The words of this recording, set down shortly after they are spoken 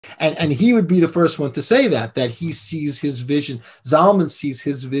And he would be the first one to say that he sees his vision. Zalman sees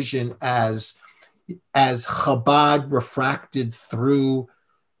his vision as Chabad refracted through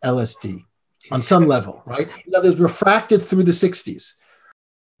LSD on some level, right? In other words, refracted through the 60s.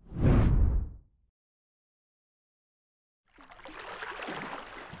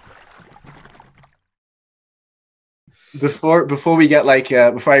 Before we get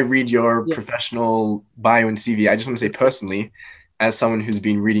before I read your professional bio and CV, I just want to say personally, as someone who's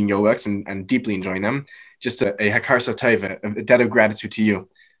been reading your works and deeply enjoying them, just a hakar satayva, a debt of gratitude to you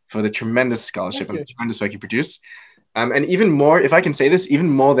for the tremendous scholarship and the tremendous work you produce. And even more, if I can say this, even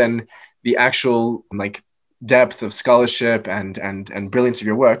more than the actual depth of scholarship and brilliance of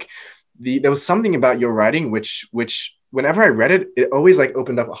your work, there was something about your writing which whenever I read it, it always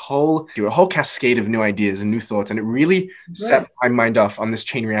opened up a whole cascade of new ideas and new thoughts. And it really set my mind off on this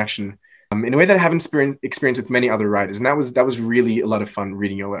chain reaction in a way that I haven't experienced with many other writers. And that was really a lot of fun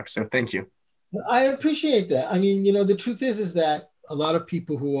reading your work. So thank you. I appreciate that. I mean, the truth is that a lot of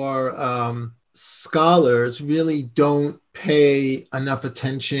people who are scholars really don't pay enough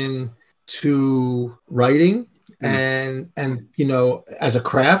attention to writing and as a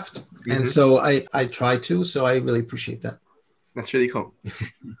craft. And so I try to, so I really appreciate that. That's really cool.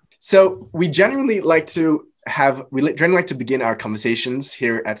 So we generally like to begin our conversations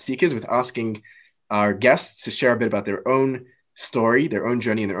here at Seekers with asking our guests to share a bit about their own story, their own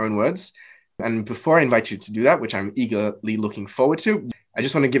journey in their own words. And before I invite you to do that, which I'm eagerly looking forward to, I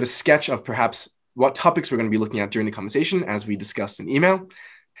just want to give a sketch of perhaps what topics we're going to be looking at during the conversation as we discussed in email.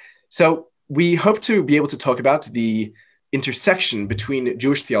 So we hope to be able to talk about the intersection between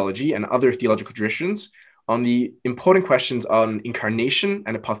Jewish theology and other theological traditions on the important questions on incarnation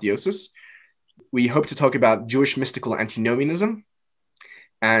and apotheosis. We hope to talk about Jewish mystical antinomianism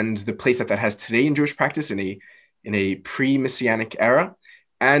and the place that has today in Jewish practice in a pre-Messianic era,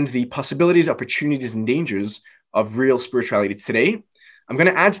 and the possibilities, opportunities, and dangers of real spirituality today. I'm going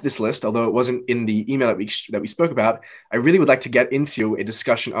to add to this list, although it wasn't in the email that we spoke about. I really would like to get into a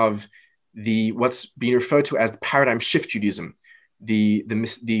discussion of what's being referred to as paradigm shift Judaism, the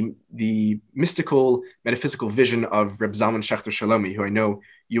mystical, metaphysical vision of Reb Zalman Schachter-Shalomi, who I know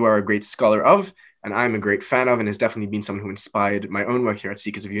you are a great scholar of, and I'm a great fan of, and has definitely been someone who inspired my own work here at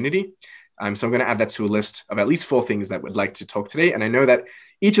Seekers of Unity. So I'm going to add that to a list of at least 4 things that we'd like to talk today. And I know that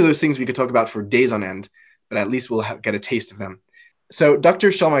each of those things we could talk about for days on end, but at least we'll get a taste of them. So Dr.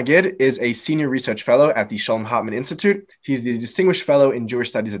 Shaul Magid is a senior research fellow at the Shalom Hartman Institute. He's the distinguished fellow in Jewish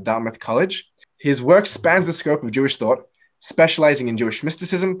studies at Dartmouth College. His work spans the scope of Jewish thought, specializing in Jewish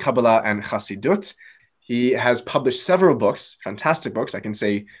mysticism, Kabbalah, and Chassidut. He has published several books, fantastic books, I can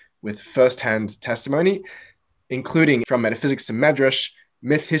say with firsthand testimony, including From Metaphysics to Medrash,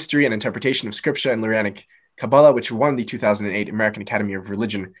 Myth, History, and Interpretation of Scripture and Lurianic Kabbalah, which won the 2008 American Academy of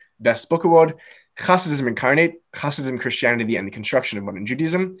Religion Best Book Award, Hasidism Incarnate, Hasidism, Christianity, and the Construction of Modern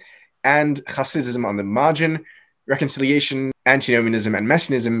Judaism, and Hasidism on the Margin, Reconciliation, Antinomianism, and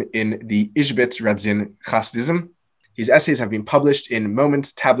Messianism in the Ishbit Radzin Hasidism. His essays have been published in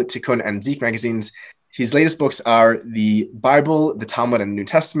Moment, Tablet, Tikkun, and Zeke magazines. His latest books are the Bible, the Talmud, and the New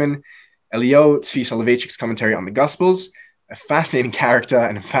Testament, Elio Tzvi Soloveitchik's commentary on the Gospels, a fascinating character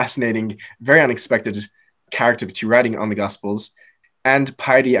and a fascinating, very unexpected character to writing on the Gospels, and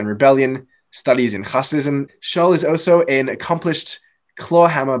Piety and Rebellion, Studies in Hasidism. Shaul is also an accomplished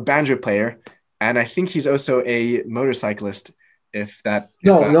clawhammer banjo player, and I think he's also a motorcyclist.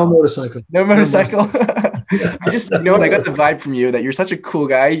 No motorcycle. No motorcycle. I just, I got the vibe from you that you're such a cool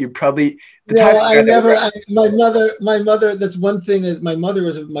guy. You probably. My mother. That's one thing.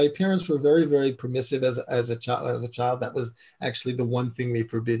 My parents were very, very permissive as a child. That was actually the one thing they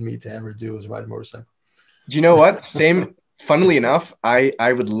forbid me to ever do was ride a motorcycle. Do you know what? Same. Funnily enough, I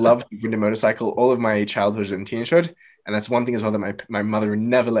would love to ride a motorcycle all of my childhood and teenagehood, and that's one thing as well that my mother would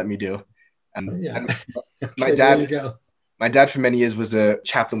never let me do. And my dad for many years was a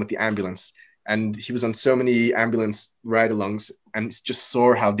chaplain with the ambulance, and he was on so many ambulance ride-alongs, and just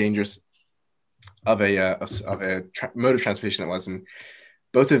saw how dangerous of a mode of transportation that was, and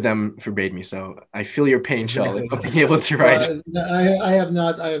both of them forbade me. So I feel your pain, Shaul, not being able to ride. I have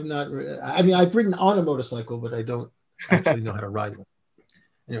not. I mean, I've ridden on a motorcycle, but I don't actually know how to ride one.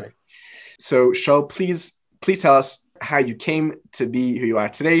 Anyway. So Shaul, please tell us how you came to be who you are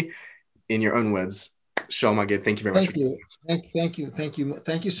today in your own words. Shaul Magid, thank you very much.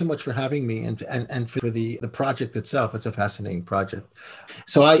 Thank you so much for having me and for the project itself. It's a fascinating project.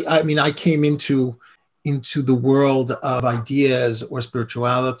 So I came into the world of ideas or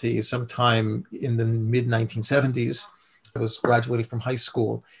spirituality sometime in the mid 1970s. I was graduating from high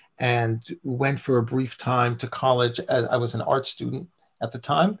school and went for a brief time to college. I was an art student at the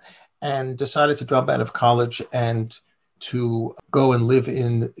time, and decided to drop out of college and to go and live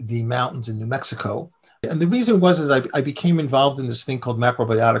in the mountains in New Mexico. And the reason was I became involved in this thing called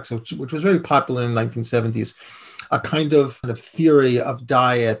macrobiotics, which was very popular in the 1970s, a kind of theory of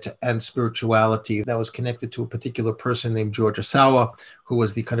diet and spirituality that was connected to a particular person named George Asawa, who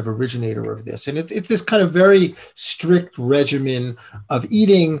was the kind of originator of this. And it's this kind of very strict regimen of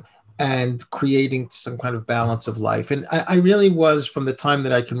eating and creating some kind of balance of life. And I really was, from the time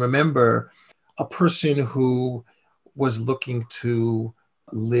that I can remember, a person who was looking to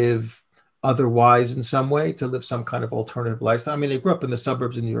live otherwise in some way, to live some kind of alternative lifestyle. I mean, I grew up in the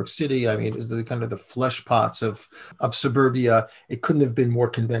suburbs of New York City. I mean, it was the kind of the flesh pots of suburbia. It couldn't have been more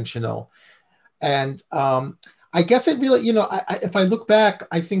conventional. And I guess it really, if I look back,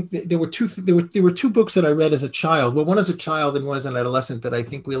 I think there were two books that I read as a child. Well, one as a child and one as an adolescent that I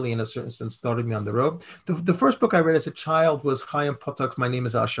think really, in a certain sense, started me on the road. The first book I read as a child was Chaim Potok's My Name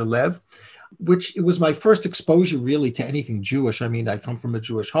is Asher Lev, which it was my first exposure really to anything Jewish. I mean, I come from a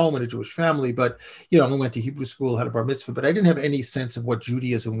Jewish home and a Jewish family, but, I went to Hebrew school, had a bar mitzvah, but I didn't have any sense of what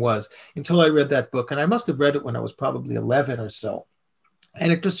Judaism was until I read that book. And I must have read it when I was probably 11 or so. And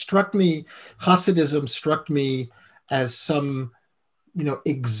it just struck me, Hasidism struck me as some,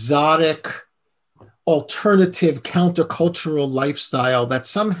 exotic, alternative, countercultural lifestyle that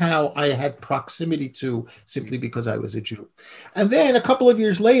somehow I had proximity to simply because I was a Jew. And then a couple of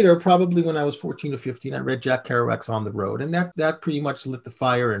years later, probably when I was 14 or 15, I read Jack Kerouac's On the Road. And that pretty much lit the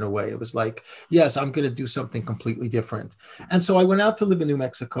fire in a way. It was like, yes, I'm going to do something completely different. And so I went out to live in New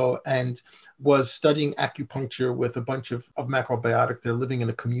Mexico and was studying acupuncture with a bunch of macrobiotics. They're living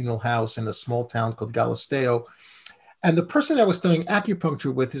in a communal house in a small town called Galisteo. And the person I was studying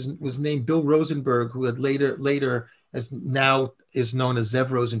acupuncture with was named Bill Rosenberg, who had later as now is known as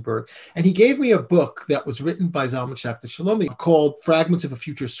Zev Rosenberg. And he gave me a book that was written by Zalman Schachter-Shalomi called Fragments of a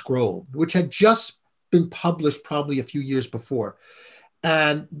Future Scroll, which had just been published probably a few years before.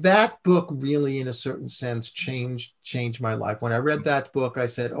 And that book really, in a certain sense, changed my life. When I read that book, I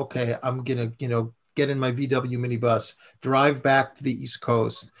said, okay, I'm going to, get in my VW minibus, drive back to the East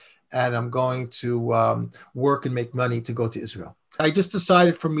Coast, and I'm going to work and make money to go to Israel. I just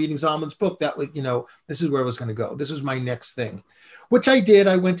decided from reading Zalman's book that, this is where I was going to go. This was my next thing, which I did.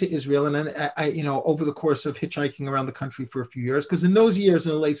 I went to Israel, and then I over the course of hitchhiking around the country for a few years, because in those years,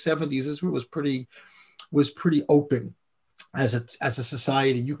 in the late 70s, Israel was pretty open as a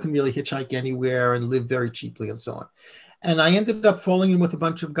society. You can really hitchhike anywhere and live very cheaply and so on. And I ended up falling in with a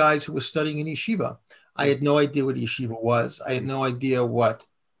bunch of guys who were studying in yeshiva. I had no idea what yeshiva was. I had no idea what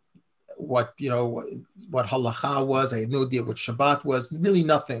halacha was. I had no idea what Shabbat was, really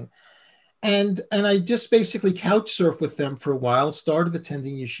nothing. And I just basically couch surfed with them for a while, started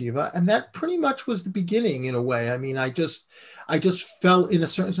attending yeshiva. And that pretty much was the beginning in a way. I mean, I just fell, in a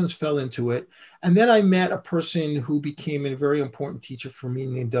certain sense, fell into it. And then I met a person who became a very important teacher for me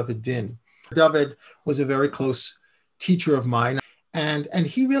named David Din. David was a very close teacher of mine. And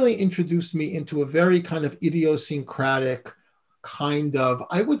he really introduced me into a very kind of idiosyncratic kind of,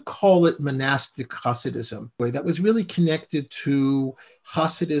 I would call it monastic Hasidism, that was really connected to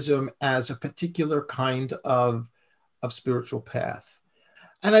Hasidism as a particular kind of spiritual path.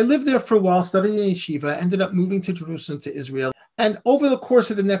 And I lived there for a while, studying in yeshiva, ended up moving to Jerusalem, to Israel. And over the course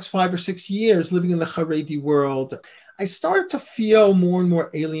of the next 5 or 6 years, living in the Haredi world, I started to feel more and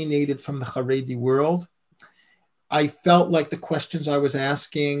more alienated from the Haredi world. I felt like the questions I was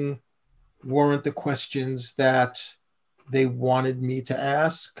asking weren't the questions that they wanted me to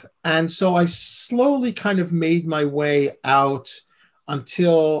ask. And so I slowly kind of made my way out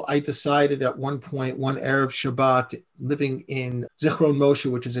until I decided at one point, one Erev Shabbat, living in Zichron Moshe,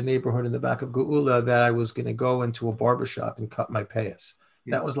 which is a neighborhood in the back of Geula, that I was going to go into a barbershop and cut my payas.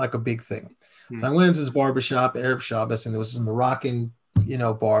 That was like a big thing. So I went into this barbershop, Erev Shabbos, and there was this Moroccan,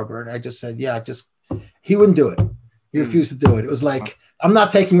 barber. And I just said, he wouldn't do it. He refused to do it. It was like, I'm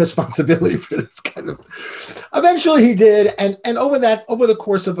not taking responsibility for this kind of. Eventually he did. And over the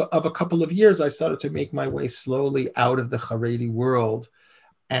course of a couple of years, I started to make my way slowly out of the Haredi world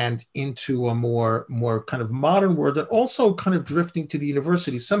and into a more kind of modern world, and also kind of drifting to the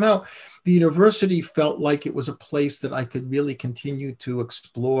university. Somehow the university felt like it was a place that I could really continue to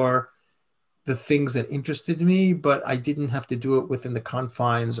explore the things that interested me, but I didn't have to do it within the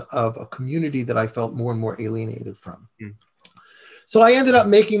confines of a community that I felt more and more alienated from. So I ended up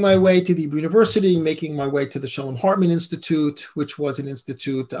making my way to the university, making my way to the Shalom Hartman Institute, which was an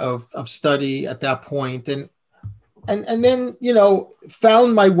institute of study at that point. And then,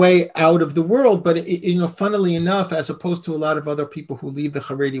 found my way out of the world. But, funnily enough, as opposed to a lot of other people who leave the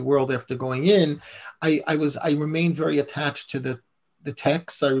Haredi world after going in, I remained very attached to the the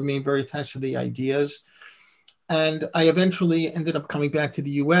texts. I remained very attached to the ideas. And I eventually ended up coming back to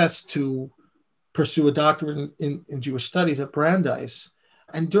the US to pursue a doctorate in Jewish studies at Brandeis.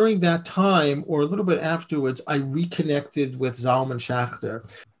 And during that time, or a little bit afterwards, I reconnected with Zalman Schachter.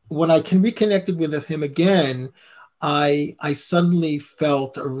 When I reconnected with him again, I suddenly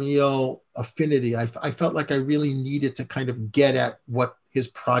felt a real affinity. I felt like I really needed to kind of get at what his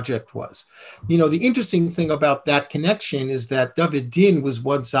project was. You know, the interesting thing about that connection is that David Din was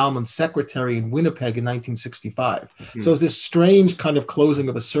once Zalman's secretary in Winnipeg in 1965. So it was this strange kind of closing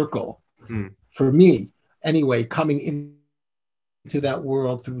of a circle for me, anyway, coming into that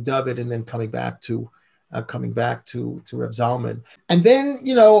world through David and then coming back to Reb Zalman. And then,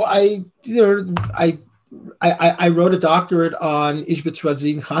 you know, I wrote a doctorate on Ishbitz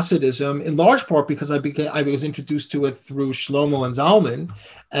Radzin Hasidism, in large part because I was introduced to it through Shlomo and Zalman.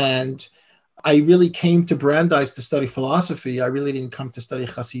 And I really came to Brandeis to study philosophy. I really didn't come to study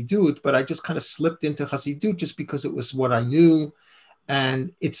Hasidut, but I just kind of slipped into Hasidut just because it was what I knew.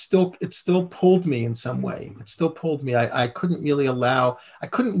 And it still pulled me in some way. It still pulled me. I couldn't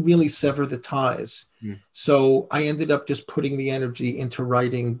really sever the ties. So I ended up just putting the energy into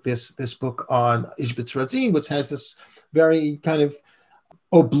writing this book on Ishbitz Radzin, which has this very kind of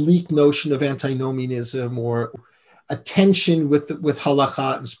oblique notion of antinomianism or a tension with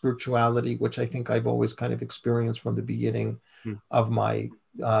halakha and spirituality, which I think I've always kind of experienced from the beginning of my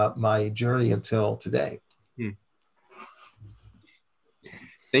journey until today.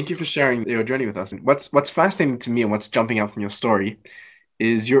 Thank you for sharing your journey with us. What's fascinating to me and what's jumping out from your story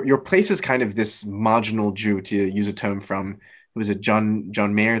is your place as kind of this marginal Jew, to use a term from, was it John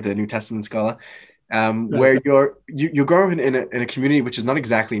Mayer, the New Testament scholar, where you grow up in a community which is not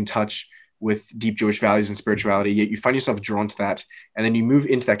exactly in touch with deep Jewish values and spirituality, yet you find yourself drawn to that, and then you move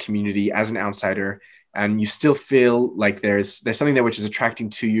into that community as an outsider, and you still feel like there's something there which is attracting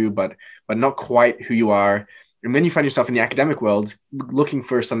to you, but not quite who you are. And then you find yourself in the academic world looking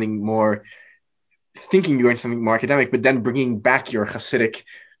for something more, thinking you're in something more academic, but then bringing back your Hasidic,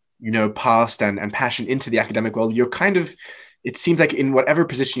 past and passion into the academic world. You're kind of, it seems like in whatever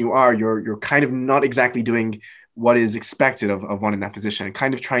position you are, you're kind of not exactly doing what is expected of one in that position, and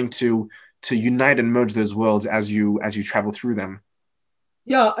kind of trying to unite and merge those worlds as you travel through them.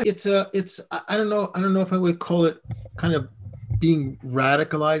 Yeah, it's I don't know if I would call it kind of being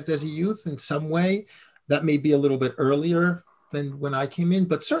radicalized as a youth in some way. That may be a little bit earlier than when I came in,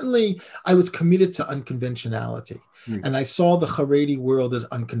 but certainly I was committed to unconventionality. And I saw the Haredi world as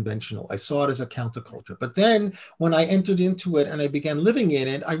unconventional. I saw it as a counterculture. But then when I entered into it and I began living in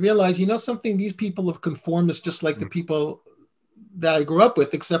it, I realized, something, these people have conformists just like the people that I grew up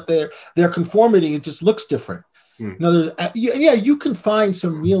with, except their conformity, it just looks different. You can find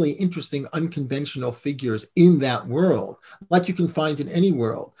some really interesting unconventional figures in that world, like you can find in any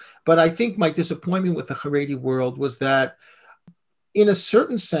world. But I think my disappointment with the Haredi world was that, in a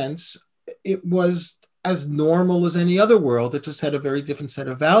certain sense, it was as normal as any other world. It just had a very different set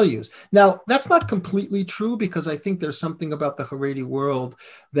of values. Now, that's not completely true, because I think there's something about the Haredi world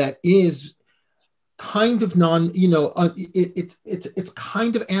that is kind of it's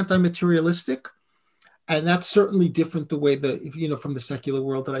kind of anti-materialistic. And that's certainly different the way from the secular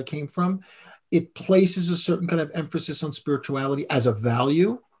world that I came from. It places a certain kind of emphasis on spirituality as a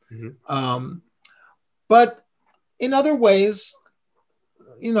value. But in other ways,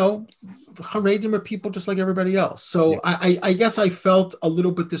 Haredim are people just like everybody else. So I guess I felt a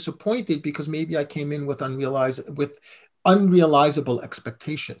little bit disappointed because maybe I came in with unrealizable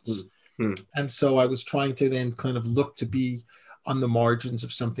expectations. And so I was trying to then kind of look to be on the margins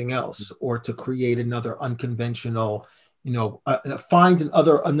of something else, or to create another unconventional, find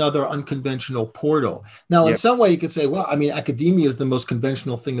another unconventional portal. Now, in some way you could say, well, I mean, academia is the most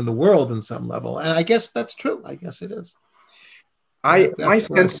conventional thing in the world in some level. And I guess that's true. I guess it is.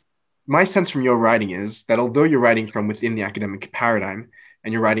 My sense from your writing is that although you're writing from within the academic paradigm,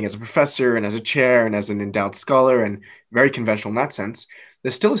 and you're writing as a professor and as a chair and as an endowed scholar and very conventional in that sense,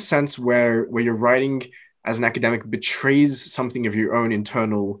 there's still a sense where you're writing as an academic betrays something of your own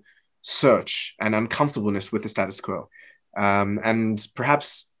internal search and uncomfortableness with the status quo. And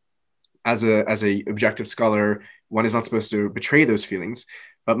perhaps as a objective scholar, one is not supposed to betray those feelings.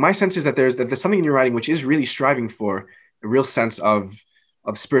 But my sense is that there's something in your writing which is really striving for a real sense of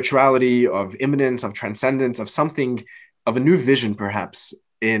spirituality, of immanence, of transcendence, of something, of a new vision, perhaps,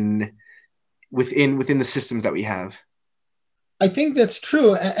 within the systems that we have. I think that's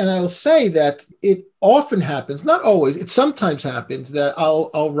true. And I'll say that it often happens, not always, it sometimes happens that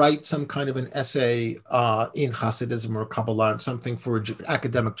I'll write some kind of an essay in Hasidism or Kabbalah or something for an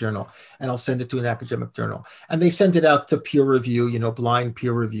academic journal, and I'll send it to an academic journal. And they send it out to peer review, blind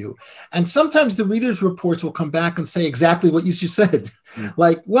peer review. And sometimes the readers' reports will come back and say exactly what you just said.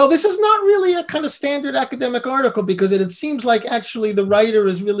 Like, well, this is not really a kind of standard academic article because it seems like actually the writer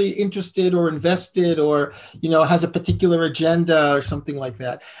is really interested or invested or, has a particular agenda or something like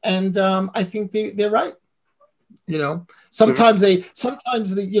that. And I think they're right. Sometimes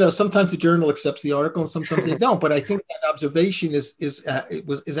the journal accepts the article and sometimes they don't. But I think that observation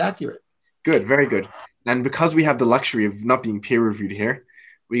is accurate. Good, very good. And because we have the luxury of not being peer reviewed here,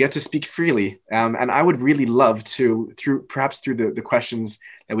 we get to speak freely. And I would really love to, through the questions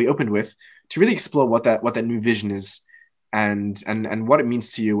that we opened with, to really explore what that new vision is and what it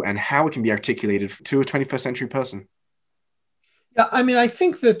means to you and how it can be articulated to a 21st century person. Yeah, I mean, I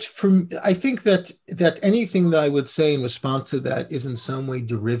think that anything that I would say in response to that is in some way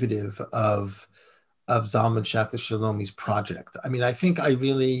derivative of Zalman Schachter-Shalomi's project. I mean, I think I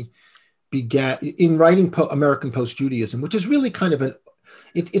really began in writing American Post-Judaism, which is really kind of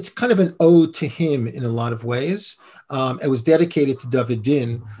it's kind of an ode to him in a lot of ways. It was dedicated to David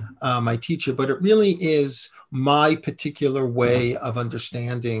Din, my teacher, but it really is my particular way of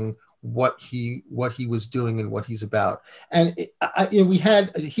understanding what he was doing and what he's about. And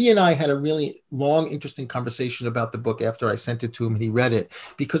he and I had a really long, interesting conversation about the book after I sent it to him and he read it,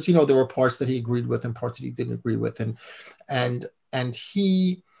 because there were parts that he agreed with and parts that he didn't agree with, and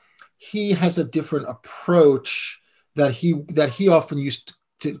he has a different approach that he often used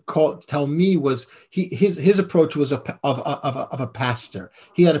to tell me was his approach was of a pastor.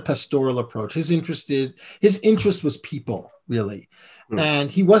 He had a pastoral approach. His interest was people, really.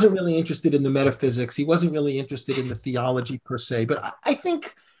 And he wasn't really interested in the metaphysics. He wasn't really interested in the theology per se. But I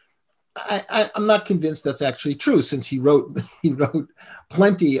think I'm not convinced that's actually true, since he wrote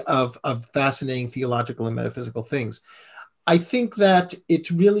plenty of fascinating theological and metaphysical things. I think that it's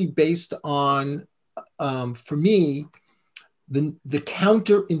really based on, for me, the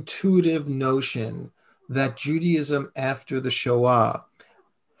counterintuitive notion that Judaism after the Shoah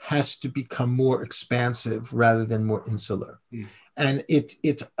has to become more expansive rather than more insular. And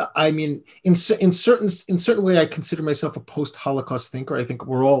I mean, in certain way, I consider myself a post-Holocaust thinker. I think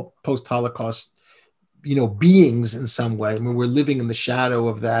we're all post-Holocaust, beings in some way. I mean, we're living in the shadow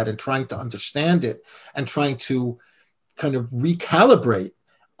of that and trying to understand it and trying to kind of recalibrate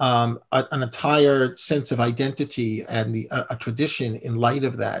an entire sense of identity and a tradition in light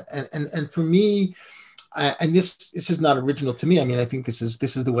of that. And for me, and this is not original to me. I mean, I think this is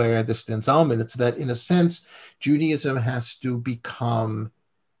the way I understand Zalman. It's that in a sense, Judaism has to become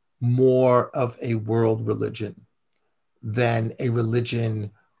more of a world religion than a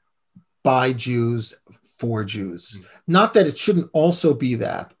religion by Jews for Jews. Not that it shouldn't also be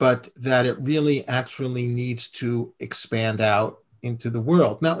that, but that it really actually needs to expand out into the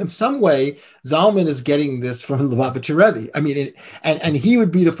world. Now, in some way, Zalman is getting this from Lubavitcher Rebbe. I mean, and he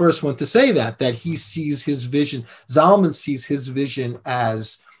would be the first one to say that he sees his vision. Zalman sees his vision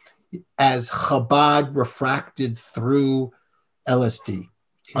as Chabad refracted through LSD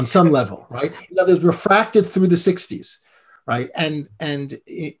on some level, right? In other words, refracted through the 60s, right? And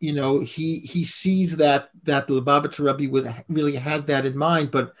he sees that the Lubavitcher Rebbe really had that in mind,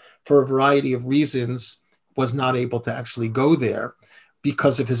 but for a variety of reasons was not able to actually go there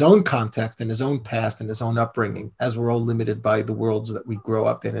because of his own context and his own past and his own upbringing, as we're all limited by the worlds that we grow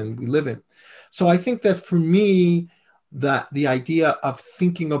up in and we live in. So I think that for me, that the idea of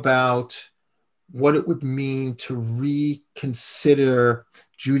thinking about what it would mean to reconsider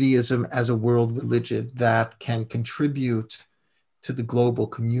Judaism as a world religion that can contribute to the global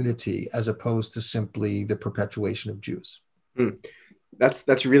community as opposed to simply the perpetuation of Jews.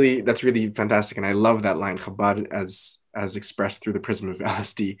 That's really fantastic, and I love that line, Chabad as expressed through the prism of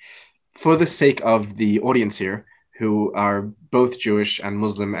LSD. For the sake of the audience here, who are both Jewish and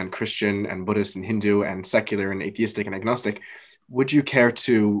Muslim and Christian and Buddhist and Hindu and secular and atheistic and agnostic, would you care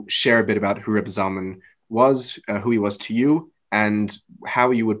to share a bit about who Reb Zalman was, who he was to you, and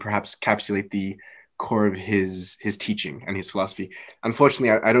how you would perhaps capsulate the core of his teaching and his philosophy? Unfortunately,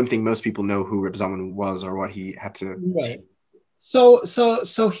 I don't think most people know who Reb Zalman was or what he had to. Right. So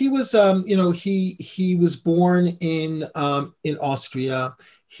he was, he was born in Austria.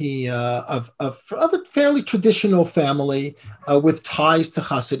 He of a fairly traditional family with ties to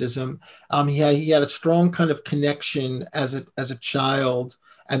Hasidism. He had a strong kind of connection as a child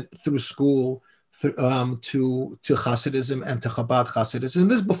and through school to Hasidism and to Chabad Hasidism. And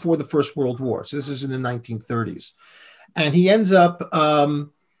this is before the First World War. So this is in the 1930s, and he ends up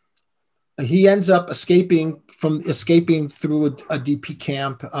he ends up escaping through a DP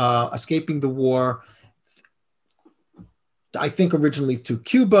camp, escaping the war, I think originally to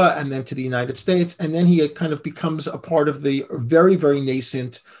Cuba and then to the United States. And then he kind of becomes a part of the very, very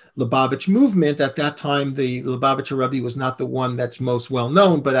nascent Lubavitch movement. At that time, the Lubavitcher Rebbe was not the one that's most well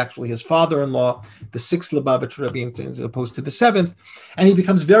known, but actually his father-in-law, the sixth Lubavitcher Rebbe, as opposed to the seventh. And he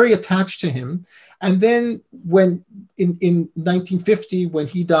becomes very attached to him. And then when in 1950, when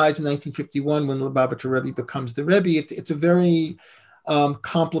he dies in 1951, when Lubavitcher Rebbe becomes the Rebbe, it's a very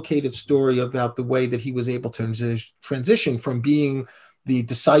complicated story about the way that he was able to transition from being the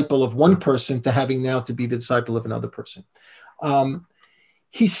disciple of one person to having now to be the disciple of another person.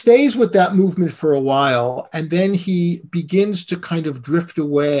 He stays with that movement for a while, and then he begins to kind of drift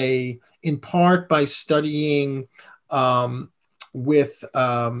away, in part by studying with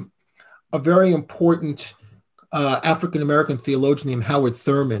a very important African-American theologian named Howard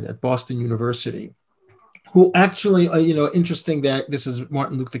Thurman at Boston University, who actually, interesting that this is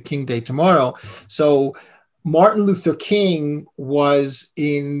Martin Luther King Day tomorrow. So Martin Luther King was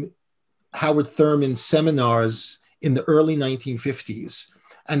in Howard Thurman's seminars in the early 1950s.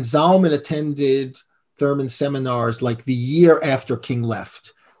 And Zalman attended Thurman's seminars like the year after King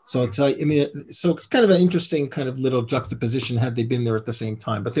left. So it's so it's kind of an interesting kind of little juxtaposition had they been there at the same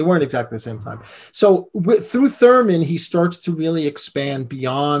time, but they weren't exactly the same time. So through Thurman, he starts to really expand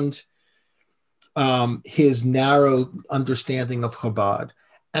beyond his narrow understanding of Chabad,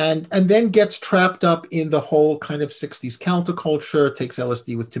 and then gets trapped up in the whole kind of 60s counterculture, takes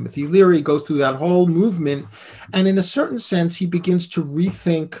LSD with Timothy Leary, goes through that whole movement. And in a certain sense, he begins to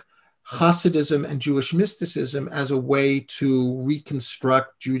rethink Hasidism and Jewish mysticism as a way to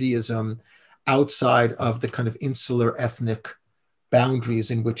reconstruct Judaism outside of the kind of insular ethnic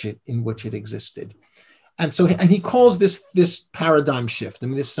boundaries in which it existed. And so, and he calls this paradigm shift. I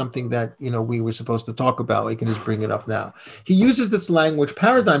mean, this is something that, we were supposed to talk about. I can just bring it up now. He uses this language,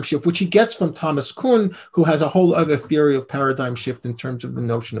 paradigm shift, which he gets from Thomas Kuhn, who has a whole other theory of paradigm shift in terms of the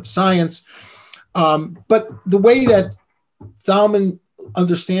notion of science. But the way that Zalman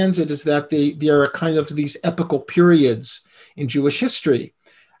understands it is that there are kind of these epical periods in Jewish history.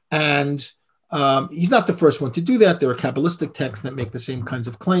 And he's not the first one to do that. There are Kabbalistic texts that make the same kinds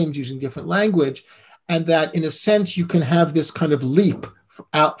of claims using different language. And that in a sense, you can have this kind of leap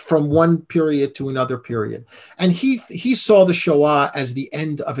out from one period to another period. And he saw the Shoah as the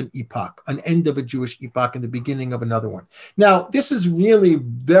end of an epoch, an end of a Jewish epoch and the beginning of another one. Now, this is really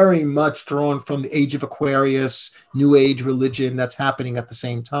very much drawn from the age of Aquarius, New Age religion that's happening at the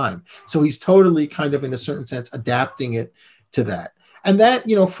same time. So he's totally kind of, in a certain sense, adapting it to that. And that,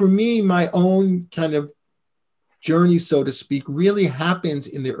 for me, my own kind of journey, so to speak, really happens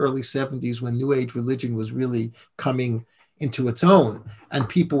in the early 70s when New Age religion was really coming into its own. And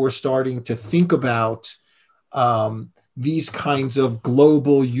people were starting to think about these kinds of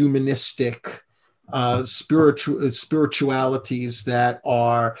global humanistic spiritualities that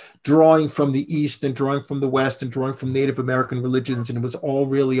are drawing from the East and drawing from the West and drawing from Native American religions. And it was all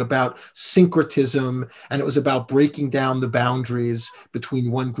really about syncretism, and it was about breaking down the boundaries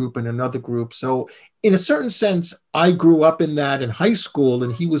between one group and another group. So in a certain sense, I grew up in that in high school,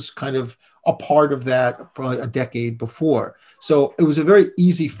 and he was kind of a part of that probably a decade before. So it was a very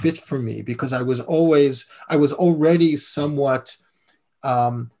easy fit for me because I was already somewhat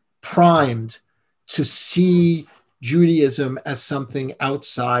primed to see Judaism as something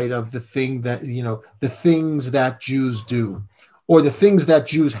outside of the thing that, the things that Jews do, or the things that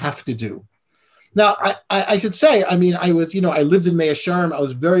Jews have to do. Now, I should say, I lived in Mea Shearim. I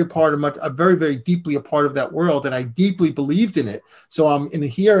was very very deeply a part of that world, and I deeply believed in it. So I'm in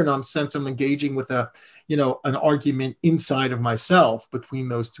here, and I'm engaging with an argument inside of myself between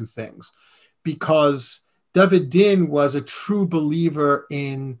those two things, because David Din was a true believer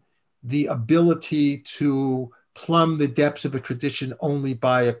in the ability to plumb the depths of a tradition only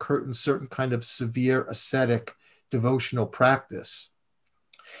by a certain kind of severe ascetic devotional practice,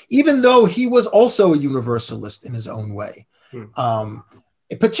 even though he was also a universalist in his own way,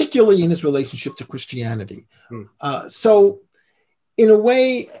 particularly in his relationship to Christianity. So in a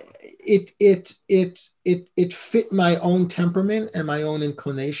way, it fit my own temperament and my own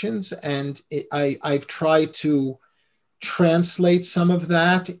inclinations. And I've tried to translate some of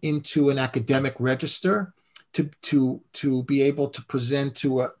that into an academic register to be able to present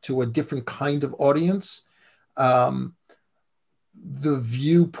to a different kind of audience the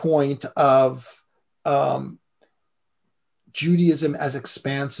viewpoint of Judaism as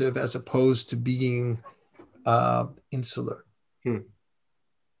expansive as opposed to being insular. And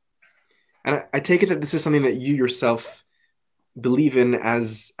I take it that this is something that you yourself believe in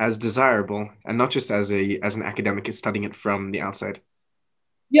as desirable, and not just as an academic is studying it from the outside?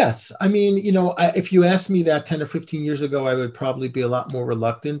 Yes. I mean, if you asked me that 10 or 15 years ago, I would probably be a lot more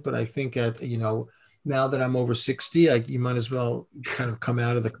reluctant. But I think now that I'm over 60, you might as well kind of come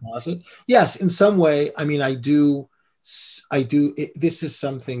out of the closet. Yes, in some way. I mean, this is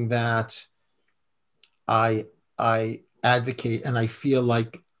something that I advocate, and I feel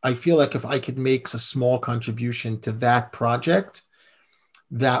like if I could make a small contribution to that project,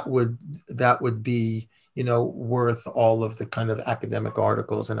 that would be worth all of the kind of academic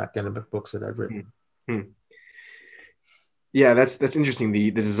articles and academic books that I've written. Mm-hmm. Yeah, that's interesting.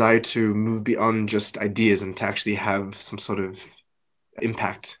 The desire to move beyond just ideas and to actually have some sort of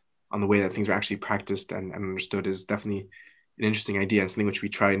impact on the way that things are actually practiced and understood is definitely an interesting idea, and something which we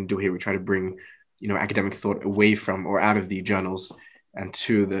try and do here. We try to bring academic thought away from or out of the journals and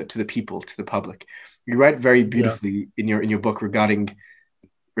to the people, to the public. You write very beautifully in your book regarding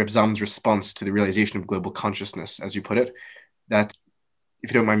Reb Zalman's response to the realization of global consciousness, as you put it, that,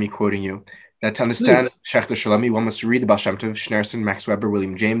 if you don't mind me quoting you, that to understand Schachter-Shalomi, one must read the Baal Shem Tov, Schneerson, Max Weber,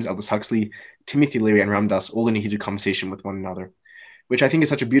 William James, Aldous Huxley, Timothy Leary, and Ram Dass, all in a heated conversation with one another, which I think is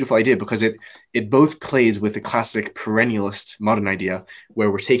such a beautiful idea, because it both plays with the classic perennialist modern idea where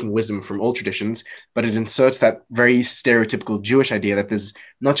we're taking wisdom from all traditions, but it inserts that very stereotypical Jewish idea that there's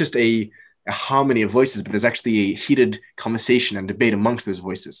not just a harmony of voices, but there's actually a heated conversation and debate amongst those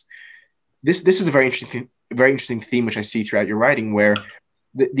voices. This is a very interesting theme which I see throughout your writing, where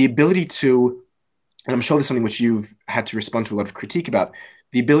the ability to, and I'm sure there's something which you've had to respond to a lot of critique about,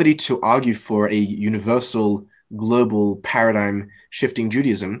 the ability to argue for a universal, global paradigm shifting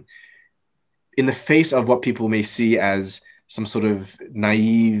Judaism in the face of what people may see as some sort of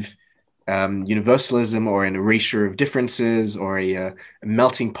naive universalism or an erasure of differences or a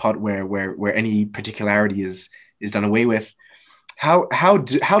melting pot where any particularity is done away with. How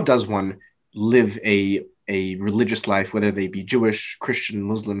does one live a religious life, whether they be Jewish, Christian,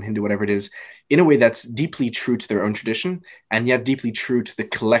 Muslim, Hindu, whatever it is, in a way that's deeply true to their own tradition and yet deeply true to the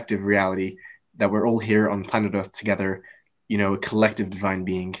collective reality that we're all here on planet Earth together, a collective divine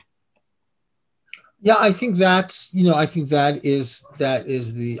being? Yeah, I think that is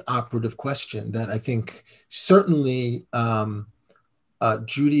the operative question that I think certainly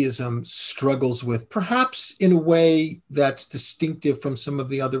Judaism struggles with, perhaps in a way that's distinctive from some of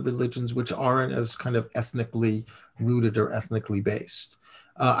the other religions which aren't as kind of ethnically rooted or ethnically based.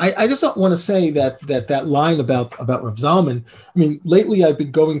 I just don't want to say that line about Rav Zalman. I mean, lately I've been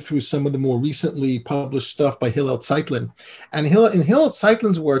going through some of the more recently published stuff by Hillel Zeitlin, and in Hillel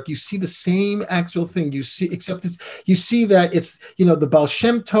Zeitlin's work, you see the same actual thing. You see that it's the Baal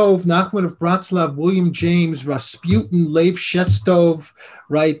Shem Tov, Nachman of Bratslav, William James, Rasputin, Lev Shestov,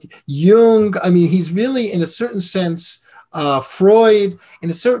 right? Jung. I mean, he's really, in a certain sense, Freud, in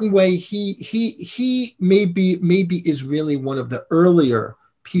a certain way, he maybe is really one of the earlier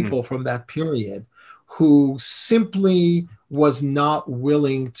people from that period who simply was not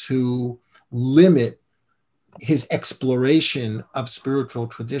willing to limit his exploration of spiritual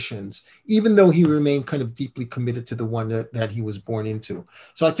traditions, even though he remained kind of deeply committed to the one that he was born into.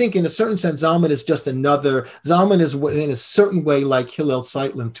 So I think in a certain sense, Zalman is in a certain way like Hillel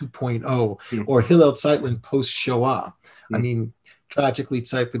Zeitlin 2.0 or Hillel Zeitlin post-Shoah. I mean, tragically,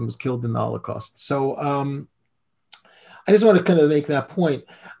 Zeitlin was killed in the Holocaust. So I just want to kind of make that point.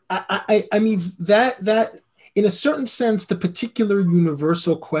 I mean, that in a certain sense, the particular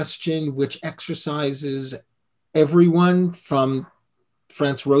universal question which exercises everyone from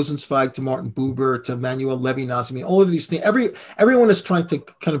Franz Rosenzweig to Martin Buber to Manuel Levinas, I mean, all of these things, everyone is trying to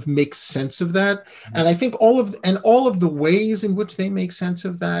kind of make sense of that. And I think all of the ways in which they make sense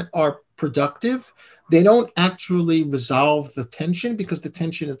of that are productive. They don't actually resolve the tension, because the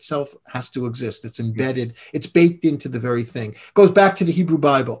tension itself has to exist. It's embedded, it's baked into the very thing. It goes back to the Hebrew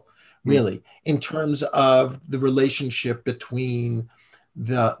Bible, really, in terms of the relationship between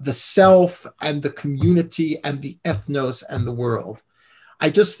the self and the community and the ethnos and the world. I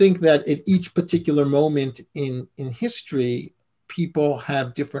just think that at each particular moment in history, people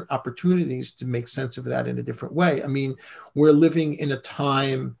have different opportunities to make sense of that in a different way. I mean, we're living in a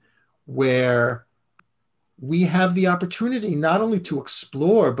time where we have the opportunity not only to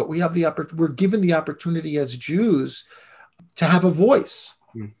explore, but we're given the opportunity as Jews to have a voice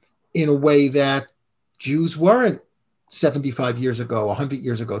in a way that Jews weren't 75 years ago, 100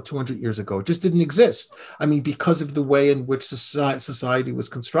 years ago, 200 years ago. It just didn't exist. I mean, because of the way in which society was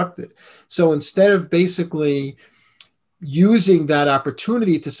constructed. So instead of basically using that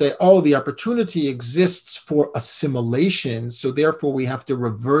opportunity to say, oh, the opportunity exists for assimilation, so therefore we have to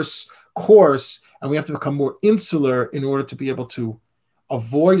reverse coarse and we have to become more insular in order to be able to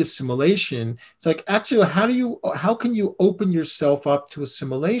avoid assimilation. It's like, actually, how can you open yourself up to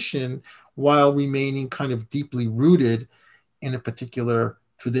assimilation while remaining kind of deeply rooted in a particular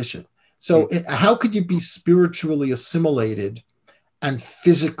tradition? So how could you be spiritually assimilated and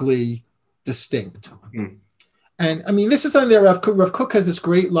physically distinct? And I mean, this is something that Rav Kook has this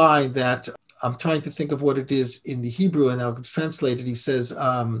great line that I'm trying to think of what it is in the Hebrew, and I'll translate it. He says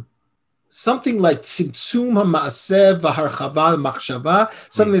something like tzimtzum ha'ma'aseh v'harchava machshava,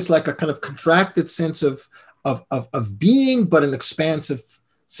 something that's like a kind of contracted sense of being, but an expansive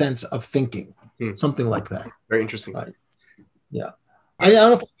sense of thinking, something like that. Very interesting. Right. Yeah, I don't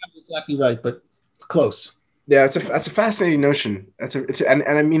know if I got it exactly right, but close. Yeah, that's a fascinating notion. And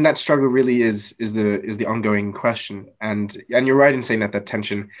I mean, that struggle really is the ongoing question. And you're right in saying that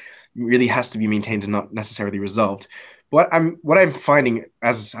tension really has to be maintained and not necessarily resolved. What I'm finding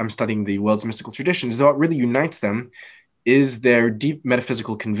as I'm studying the world's mystical traditions is that what really unites them is their deep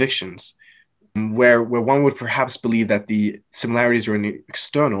metaphysical convictions, where one would perhaps believe that the similarities are in the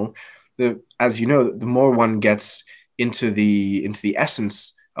external. As you know, the more one gets into the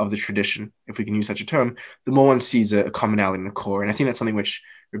essence of the tradition, if we can use such a term, the more one sees a commonality in the core. And I think that's something which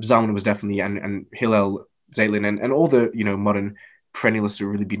Reb Zalman was definitely, and Hillel Zeitlin, and all the modern perennialists have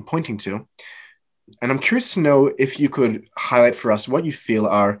really been pointing to. And I'm curious to know if you could highlight for us what you feel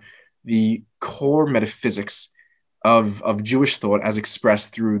are the core metaphysics of Jewish thought as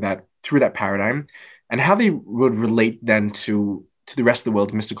expressed through that paradigm, and how they would relate then to the rest of the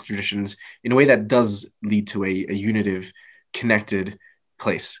world's mystical traditions in a way that does lead to a unitive, connected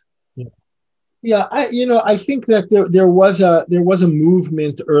place. Yeah, I think that there was a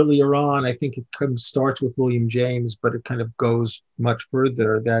movement earlier on. I think it starts with William James, but it kind of goes much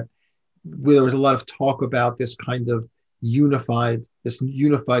further. That there was a lot of talk about this kind of unified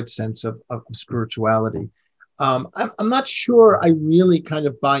sense of spirituality. I'm not sure I really kind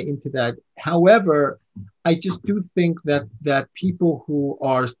of buy into that. However, I just do think that people who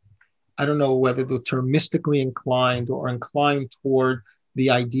are, I don't know whether the term mystically inclined or inclined toward the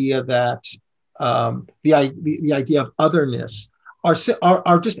idea that the idea of otherness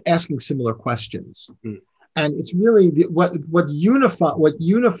are just asking similar questions. And it's really what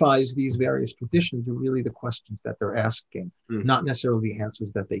unifies these various traditions are really the questions that they're asking, not necessarily the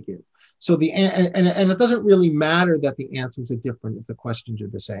answers that they give. So and it doesn't really matter that the answers are different if the questions are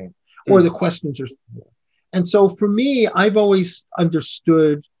the same or the questions are similar. And so for me, I've always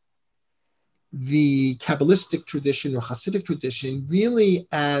understood the Kabbalistic tradition or Hasidic tradition really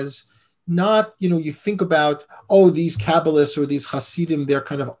as not, you think about, these Kabbalists or these Hasidim, they're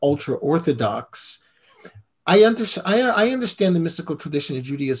kind of ultra Orthodox. I understand the mystical tradition of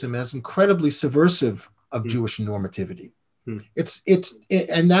Judaism as incredibly subversive of Jewish normativity. That's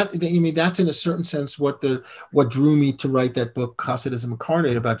in a certain sense what drew me to write that book, Hasidism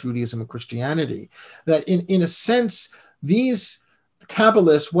Incarnate, about Judaism and Christianity. That in a sense, these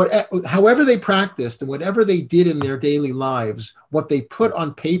Kabbalists, however they practiced and whatever they did in their daily lives, what they put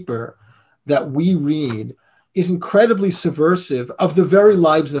on paper that we read is incredibly subversive of the very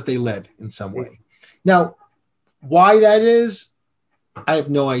lives that they led in some way. Now, why that is, I have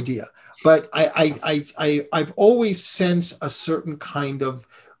no idea. But I've always sensed a certain kind of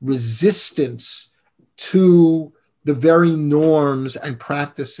resistance to the very norms and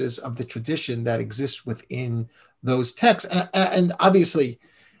practices of the tradition that exist within those texts. And obviously,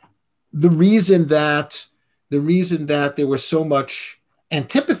 the reason that there was so much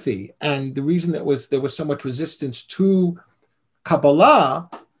antipathy and the reason there was so much resistance to Kabbalah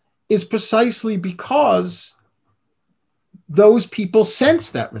is precisely because those people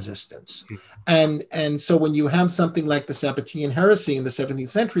sense that resistance. And so when you have something like the Sabbatean heresy in the 17th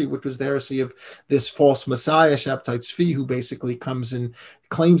century, which was the heresy of this false Messiah, Shabtai Tzvi, who basically comes and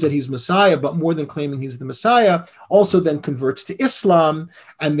claims that he's Messiah, but more than claiming he's the Messiah, also then converts to Islam,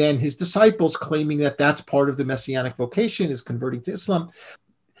 and then his disciples claiming that that's part of the messianic vocation is converting to Islam.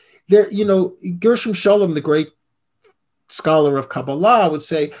 There, Gershom Scholem, the great scholar of Kabbalah, would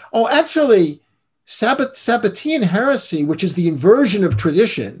say, actually, Sabbatean heresy, which is the inversion of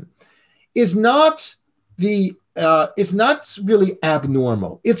tradition, is not really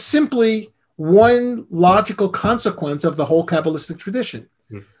abnormal. It's simply one logical consequence of the whole Kabbalistic tradition.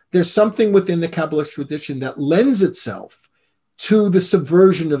 There's something within the Kabbalistic tradition that lends itself to the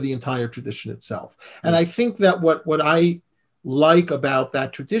subversion of the entire tradition itself. And I think that what I like about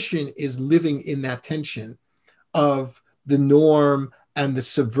that tradition is living in that tension of the norm and the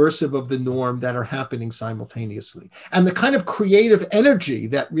subversive of the norm that are happening simultaneously, and the kind of creative energy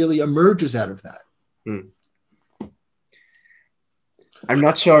that really emerges out of that. I'm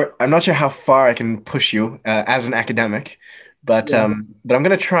not sure how far I can push you as an academic, but Yeah. but I'm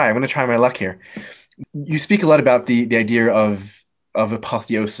gonna try. I'm gonna try my luck here. You speak a lot about the idea of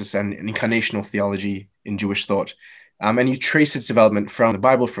apotheosis and incarnational theology in Jewish thought, and you trace its development from the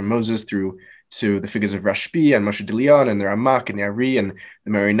Bible, from Moses through to the figures of Rashbi and Moshe de Leon and the Ramak and the Ari and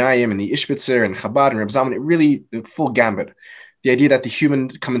the Maronayim and the Ishbitzer and Chabad and Reb Zalman. It really, the full gambit. The idea that the human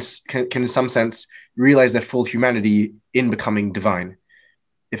can in some sense realize their full humanity in becoming divine,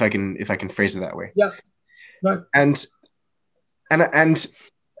 if I can phrase it that way. Yeah. Right. And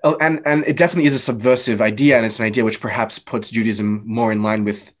it definitely is a subversive idea, and it's an idea which perhaps puts Judaism more in line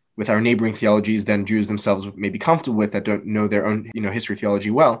with our neighboring theologies than Jews themselves may be comfortable with, that don't know their own history theology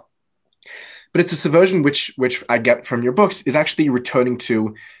well. But it's a subversion which I get from your books is actually returning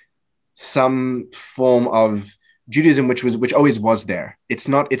to some form of Judaism which always was there. It's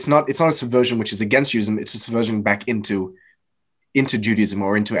not a subversion which is against Judaism. It's a subversion back into Judaism,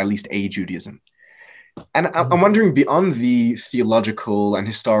 or into at least a Judaism. And I'm wondering, beyond the theological and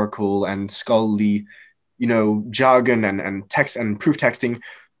historical and scholarly, jargon and text and proof texting,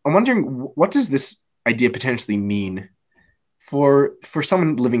 I'm wondering, what does this idea potentially mean for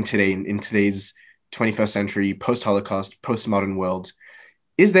someone living today in today's 21st century, post-Holocaust, postmodern world?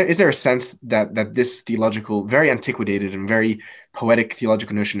 Is there a sense that this theological, very antiquated and very poetic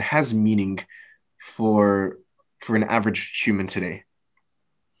theological notion has meaning for an average human today?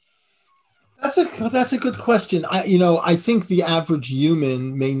 That's a good question. I think the average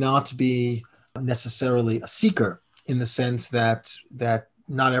human may not be necessarily a seeker, in the sense that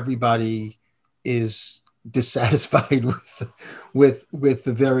not everybody is dissatisfied with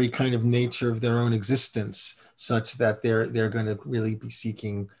the very kind of nature of their own existence, such that they're going to really be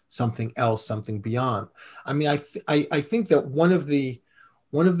seeking something else, something beyond. I mean, I think that one of the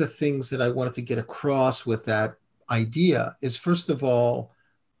things that I wanted to get across with that idea is, first of all,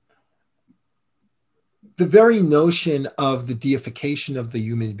 the very notion of the deification of the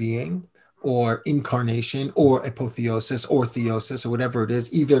human being, or incarnation, or apotheosis, or theosis, or whatever it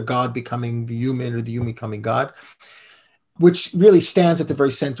is, either God becoming the human or the human becoming God, which really stands at the very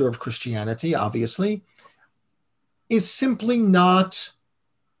center of Christianity, obviously, is simply not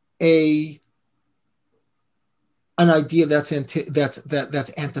an idea that's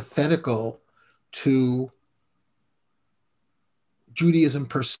antithetical to Judaism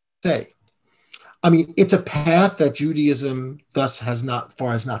per se. I mean, it's a path that Judaism thus has not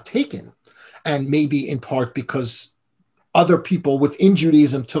taken, and maybe in part because other people within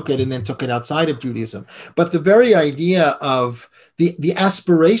Judaism took it and then took it outside of Judaism. But the very idea of the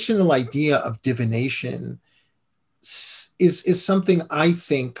aspirational idea of divination is something I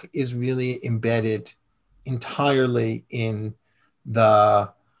think is really embedded entirely in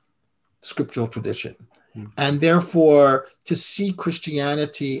the scriptural tradition. And therefore, to see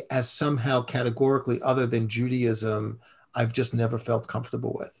Christianity as somehow categorically other than Judaism, I've just never felt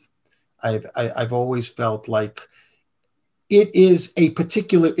comfortable with. I've always felt like it is a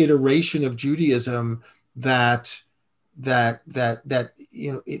particular iteration of Judaism that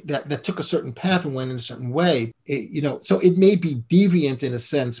took a certain path and went in a certain way. So it may be deviant in a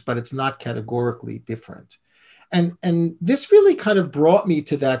sense, but it's not categorically different. And this really kind of brought me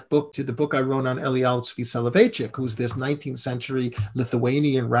to the book I wrote on Eliyahu Tzvi Soloveitchik, who's this 19th century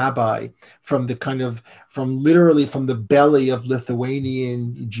Lithuanian rabbi from literally from the belly of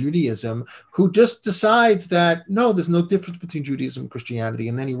Lithuanian Judaism, who just decides that, no, there's no difference between Judaism and Christianity.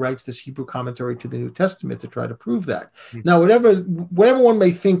 And then he writes this Hebrew commentary to the New Testament to try to prove that. Now, whatever one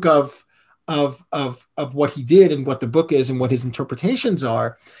may think of what he did and what the book is and what his interpretations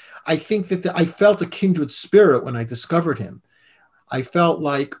are, I think that I felt a kindred spirit when I discovered him. I felt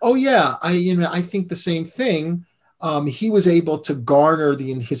like, oh yeah, I think the same thing. He was able to garner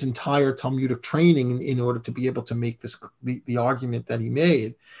his entire Talmudic training in order to be able to make the argument that he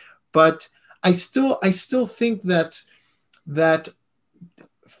made. But I still think that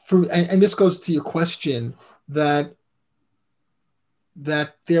and this goes to your question, that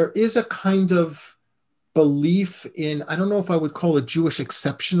there is a kind of belief in, I don't know if I would call it Jewish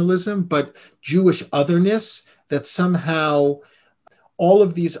exceptionalism, but Jewish otherness, that somehow all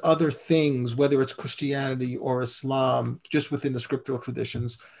of these other things, whether it's Christianity or Islam, just within the scriptural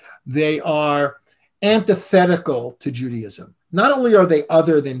traditions, they are antithetical to Judaism. Not only are they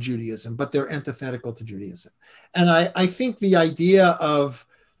other than Judaism, but they're antithetical to Judaism. And I think the idea of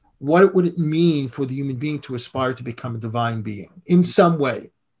what would it mean for the human being to aspire to become a divine being in some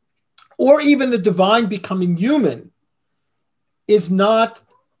way, or even the divine becoming human, it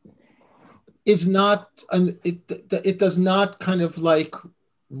does not kind of like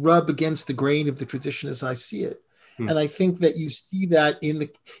rub against the grain of the tradition as I see it. And I think that you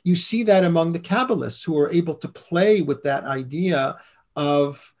see that among the Kabbalists, who are able to play with that idea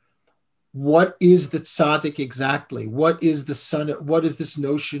of what is the tzaddik exactly? What is the son? What is this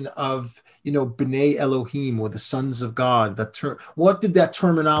notion of, B'nai Elohim, or the sons of God? What did that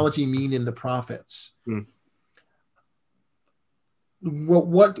terminology mean in the prophets?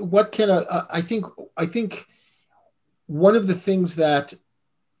 What can I think one of the things that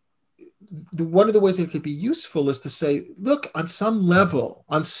one of the ways it could be useful is to say, look, on some level,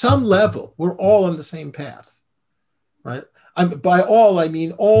 we're all on the same path, right? By all, I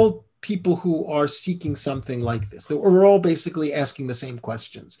mean all people who are seeking something like this. That we're all basically asking the same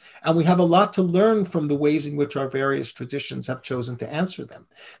questions. And we have a lot to learn from the ways in which our various traditions have chosen to answer them.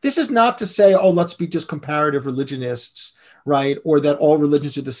 This is not to say, oh, let's be just comparative religionists, right? Or that all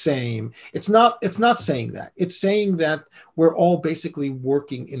religions are the same. It's not saying that. It's saying that we're all basically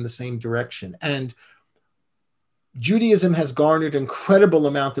working in the same direction. And Judaism has garnered an incredible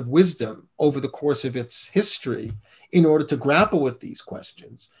amount of wisdom over the course of its history in order to grapple with these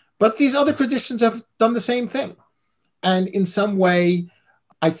questions. But these other traditions have done the same thing. And in some way,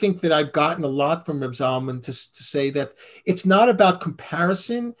 I think that I've gotten a lot from Reb Zalman to say that it's not about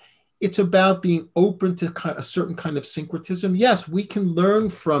comparison. It's about being open to a certain kind of syncretism. Yes, we can learn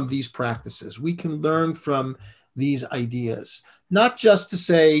from these practices. We can learn from these ideas, not just to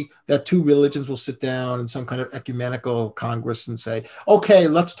say that two religions will sit down in some kind of ecumenical congress and say, okay,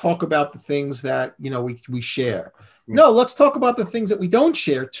 let's talk about the things that we share. No, let's talk about the things that we don't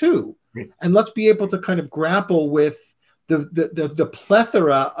share too. And let's be able to kind of grapple with the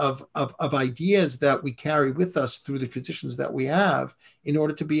plethora of ideas that we carry with us through the traditions that we have in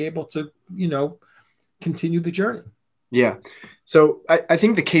order to be able to, continue the journey. Yeah. So I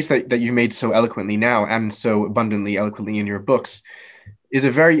think the case that you made so eloquently now and so abundantly eloquently in your books is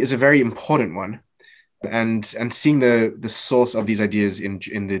a very important one. And seeing the source of these ideas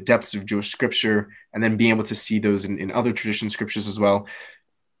in the depths of Jewish scripture, and then being able to see those in other tradition scriptures as well.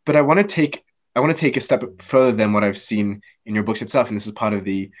 But I want to take a step further than what I've seen in your books itself, and this is part of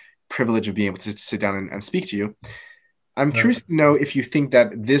the privilege of being able to sit down and speak to you. I'm curious to know if you think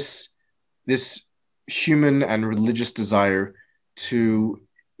that this human and religious desire to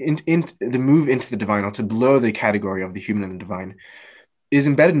the move into the divine, or to blur the category of the human and the divine, is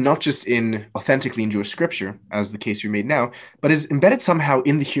embedded not just authentically in Jewish scripture, as the case you made now, but is embedded somehow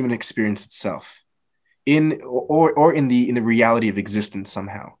in the human experience itself, or in the reality of existence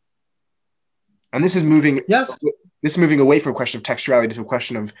somehow. And this is moving. Yes. This is moving away from a question of textuality to a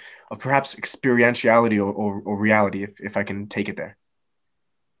question of perhaps experientiality or reality, if I can take it there.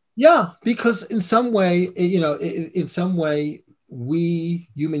 Yeah, because in some way, we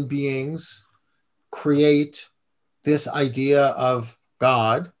human beings create this idea of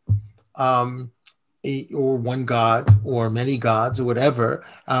God, or one God, or many gods, or whatever,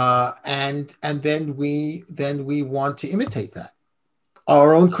 and then we want to imitate that,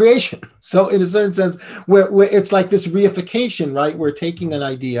 our own creation. So in a certain sense, it's like this reification, right? We're taking an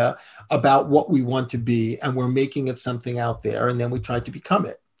idea about what we want to be, and we're making it something out there, and then we try to become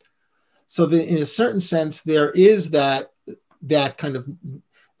it. So in a certain sense, there is that kind of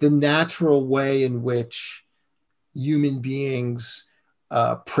the natural way in which human beings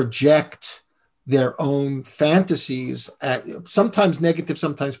project their own fantasies, sometimes negative,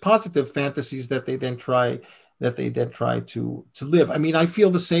 sometimes positive fantasies that they then try to live. I mean, I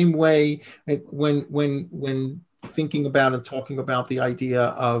feel the same way when thinking about and talking about the idea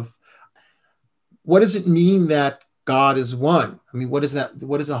of what does it mean that God is one? I mean, what does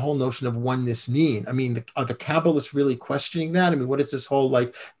the whole notion of oneness mean? I mean, are the Kabbalists really questioning that? I mean, what is this whole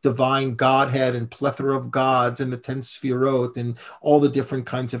like divine Godhead and plethora of gods and the 10 sefirot and all the different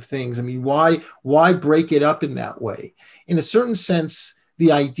kinds of things? I mean, why break it up in that way? In a certain sense,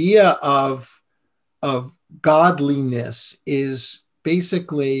 the idea of godliness is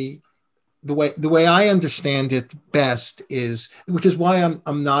basically the way I understand it best is, which is why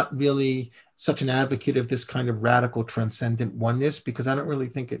I'm not really such an advocate of this kind of radical transcendent oneness, because I don't really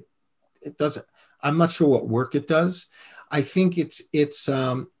think it doesn't. I'm not sure what work it does. I think it's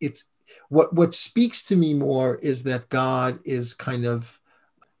what speaks to me more is that God is kind of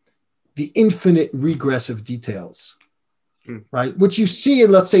the infinite regress of details, right? Which you see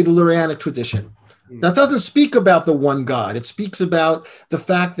in, let's say, the Lurianic tradition. That doesn't speak about the one God. It speaks about the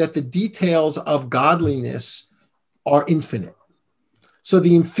fact that the details of godliness are infinite. So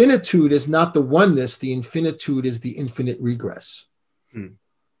the infinitude is not the oneness. The infinitude is the infinite regress. And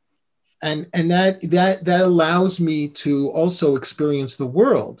that allows me to also experience the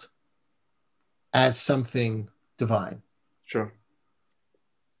world as something divine. Sure.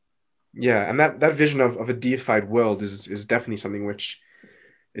 Yeah, and that vision of a deified world is definitely something which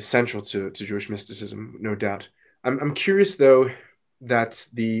is central to Jewish mysticism, no doubt. I'm curious though that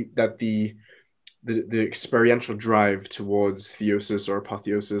the experiential drive towards theosis or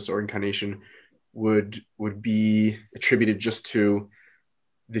apotheosis or incarnation would be attributed just to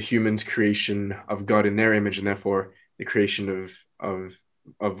the human's creation of God in their image, and therefore the creation of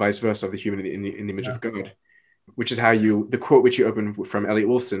vice versa, of the human in the image of God, which is how the quote which you opened from Elliot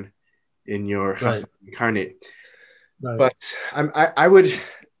Wolfson in your Chassid Incarnate. Right. But I would,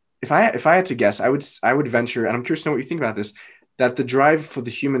 if I had to guess, I would venture, and I'm curious to know what you think about this, that the drive for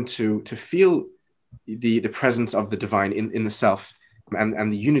the human to feel the presence of the divine in the self,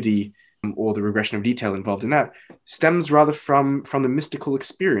 and the unity or the regression of detail involved in that stems rather from the mystical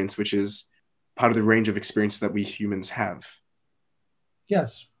experience, which is part of the range of experience that we humans have.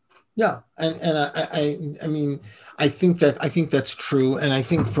 Yes. Yeah. And I mean, I think that's true. And I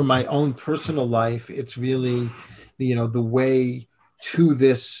think for my own personal life, it's really, the way to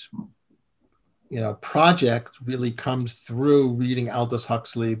this, project really comes through reading Aldous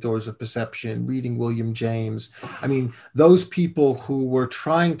Huxley, Doors of Perception, reading William James. I mean, those people who were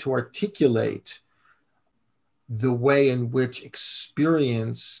trying to articulate the way in which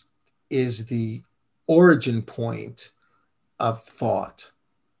experience is the origin point of thought,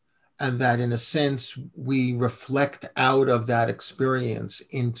 and that in a sense we reflect out of that experience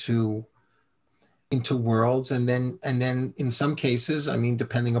into worlds, and then in some cases, I mean,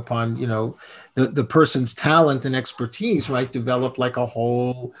 depending upon the person's talent and expertise, right, develop like a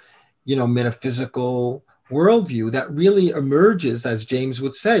whole metaphysical worldview that really emerges, as James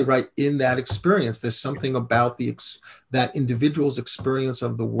would say, right, in that experience. There's something about that individual's experience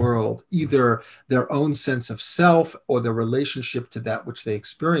of the world, either their own sense of self or their relationship to that which they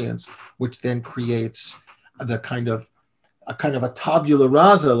experience, which then creates a kind of a tabula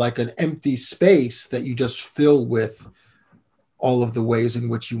rasa, like an empty space that you just fill with all of the ways in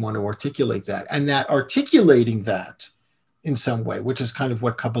which you want to articulate that. And that articulating that in some way, which is kind of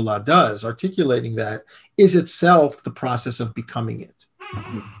what Kabbalah does, articulating that is itself the process of becoming it.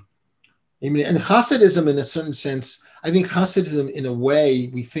 I mean, and Hasidism, in a certain sense, I think Hasidism, in a way,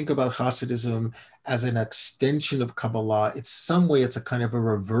 we think about Hasidism as an extension of Kabbalah. It's some way, it's a kind of a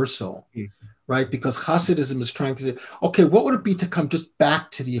reversal. Right? Because Hasidism is trying to say, okay, what would it be to come just back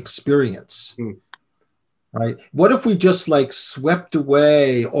to the experience? Right? What if we just like swept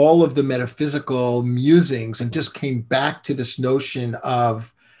away all of the metaphysical musings and just came back to this notion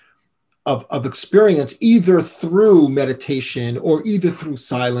of experience, either through meditation or either through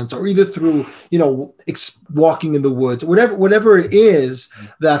silence or either through, walking in the woods, whatever it is,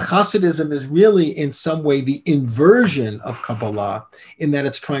 that Hasidism is really in some way the inversion of Kabbalah, in that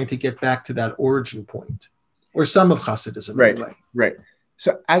it's trying to get back to that origin point, or some of Hasidism anyway. Right.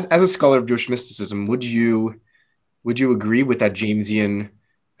 So as a scholar of Jewish mysticism, would you agree with that Jamesian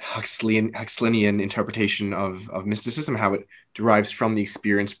Huxleyan interpretation of mysticism, how it derives from the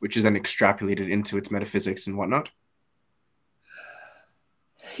experience, which is then extrapolated into its metaphysics and whatnot?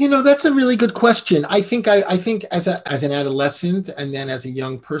 That's a really good question. I think as an adolescent and then as a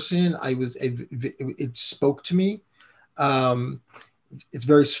young person, it spoke to me. It's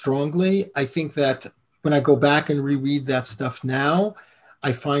very strongly. I think that when I go back and reread that stuff now,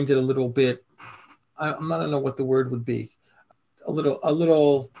 I find it a little bit, I don't know what the word would be, a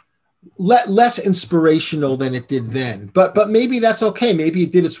little less inspirational than it did then. But maybe that's okay. Maybe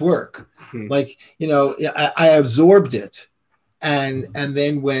it did its work. Like, I absorbed it. And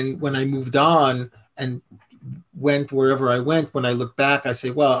then when I moved on and went wherever I went, when I look back, I say,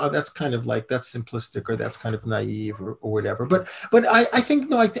 well, that's kind of like, that's simplistic, or that's kind of naive, or whatever. But I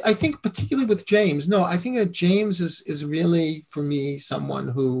think I think particularly with James, I think that James is really, for me, someone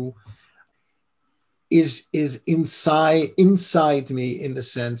who is inside me, in the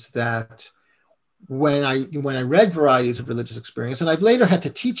sense that when I read Varieties of Religious Experience, and I've later had to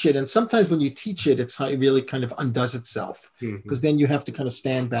teach it, and sometimes when you teach it, it's how it really kind of undoes itself, because then you have to kind of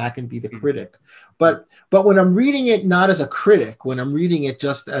stand back and be the critic. But when I'm reading it not as a critic, when I'm reading it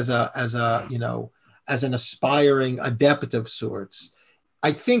just as an aspiring adept of sorts,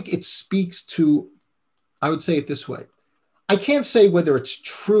 I think it speaks to, I would say it this way. I can't say whether it's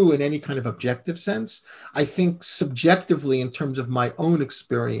true in any kind of objective sense. I think subjectively, in terms of my own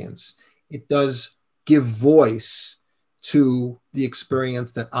experience, it does give voice to the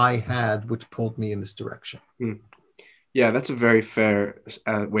experience that I had, which pulled me in this direction. Yeah, that's a very fair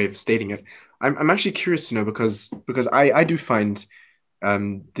way of stating it. I'm actually curious to know, because I do find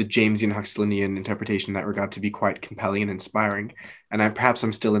the Jamesian Huxleyan interpretation in that regard to be quite compelling and inspiring. And perhaps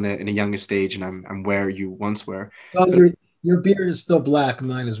I'm still in a younger stage, and I'm where you once were. Well, Your beard is still black.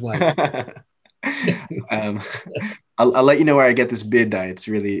 Mine is white. um, I'll let you know where I get this beard dye.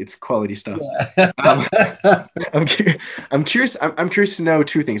 It's quality stuff. Um, Yeah. I'm, cu- I'm curious. I'm curious to know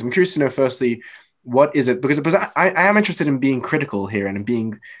two things. I'm curious to know, firstly, what is it? Because I am interested in being critical here and in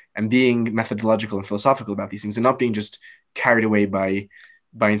being methodological and philosophical about these things, and not being just carried away by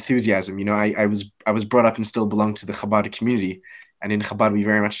enthusiasm. You know, I was brought up and still belong to the Chabad community, and in Chabad we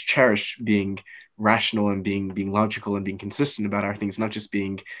very much cherish being rational and being logical and being consistent about our things, not just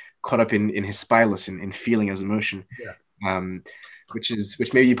being caught up in hispilus, in feeling as emotion, Yeah. um, which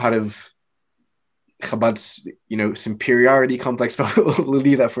may be part of Chabad's, superiority complex, but we'll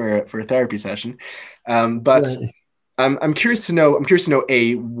leave that for a therapy session. But Right. I'm curious to know. What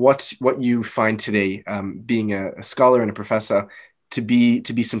you find today, being a scholar and a professor, to be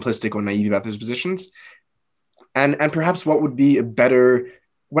simplistic or naive about those positions, and perhaps what would be a better.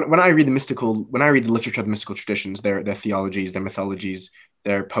 When I read the literature of the mystical traditions, their theologies, their mythologies,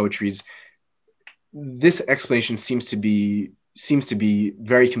 their poetries, this explanation seems to be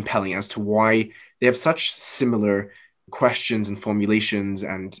very compelling as to why they have such similar questions and formulations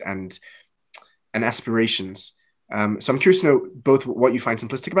and aspirations. So I'm curious to know both what you find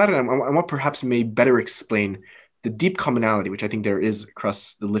simplistic about it and what perhaps may better explain the deep commonality, which I think there is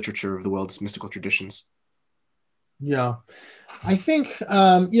across the literature of the world's mystical traditions. Yeah. I think,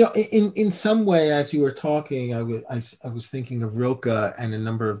 in some way, as you were talking, I was thinking of Rilke and a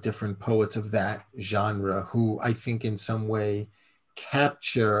number of different poets of that genre who I think in some way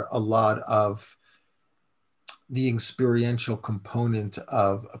capture a lot of the experiential component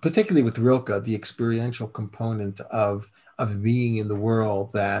of, particularly with Rilke, the experiential component of being in the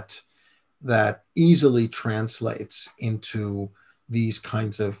world that easily translates into these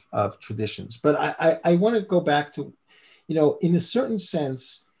kinds of traditions. But I want to go back to, in a certain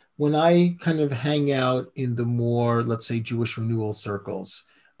sense, when I kind of hang out in the more, let's say, Jewish renewal circles,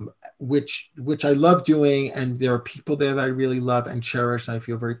 which I love doing, and there are people there that I really love and cherish, and I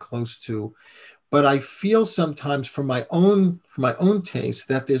feel very close to. But I feel sometimes for my own taste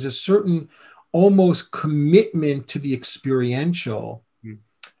that there's a certain almost commitment to the experiential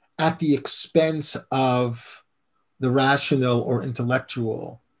at the expense of the rational or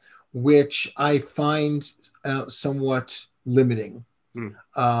intellectual, which I find somewhat limiting,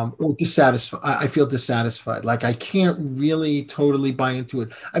 or dissatisfied. I feel dissatisfied. Like I can't really totally buy into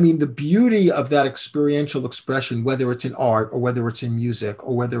it. I mean, the beauty of that experiential expression, whether it's in art or whether it's in music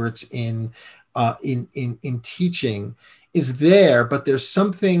or whether it's in teaching, is there. But there's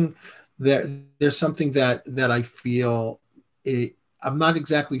something that I feel I'm not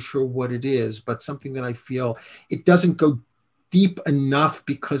exactly sure what it is, but something that I feel it doesn't go deep enough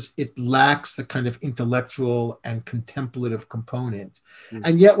because it lacks the kind of intellectual and contemplative component.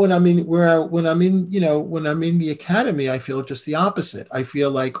 And yet when I'm in the academy, I feel just the opposite. I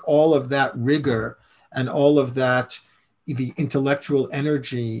feel like all of that rigor and all of that, the intellectual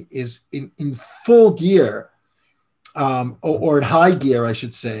energy is in full gear, or in high gear, I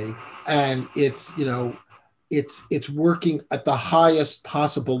should say. And it's working at the highest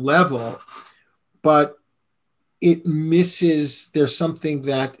possible level, but it misses, there's something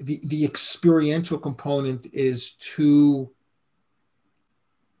that the experiential component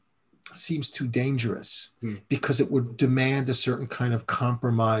seems too dangerous, because it would demand a certain kind of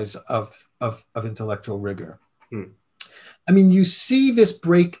compromise of intellectual rigor. I mean, you see this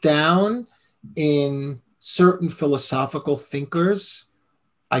breakdown in certain philosophical thinkers,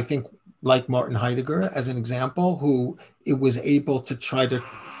 I think, like Martin Heidegger as an example, who it was able to try to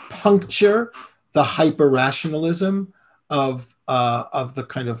puncture the hyper-rationalism of the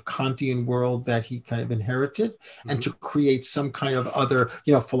kind of Kantian world that he kind of inherited, and to create some kind of other,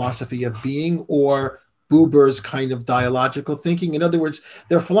 philosophy of being, or Buber's kind of dialogical thinking. In other words,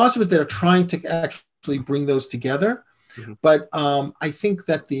 there are philosophers that are trying to actually bring those together. But I think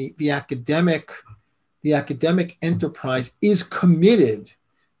that the academic enterprise is committed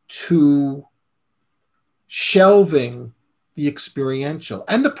to shelving the experiential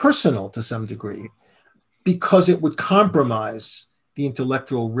and the personal to some degree, because it would compromise the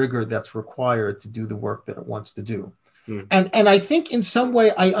intellectual rigor that's required to do the work that it wants to do. And I think in some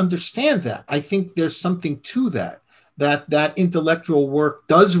way I understand that. I think there's something to that intellectual work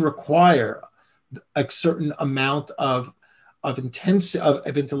does require a certain amount of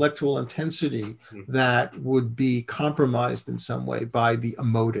intellectual intensity that would be compromised in some way by the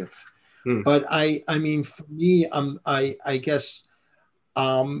emotive. But I mean, for me, I guess,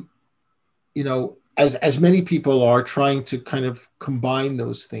 as many people are trying to kind of combine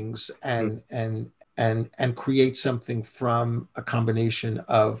those things and create something from a combination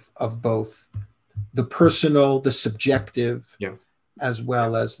of both the personal, the subjective, Yeah. as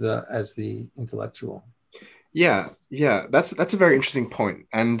well as the intellectual. Yeah, that's a very interesting point,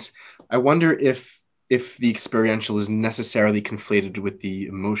 and I wonder if the experiential is necessarily conflated with the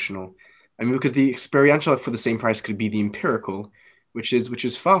emotional. I mean, because the experiential for the same price could be the empirical, which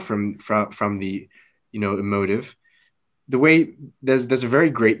is far from the emotive. The way there's a very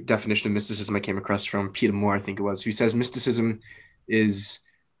great definition of mysticism I came across from Peter Moore, I think it was, who says mysticism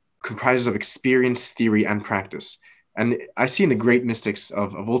comprises of experience, theory, and practice. And I see in the great mystics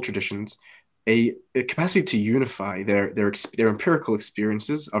of all traditions a capacity to unify their empirical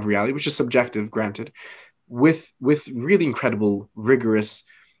experiences of reality, which is subjective, granted, with really incredible, rigorous,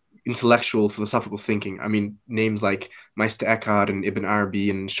 intellectual, philosophical thinking. I mean, names like Meister Eckhart and Ibn Arabi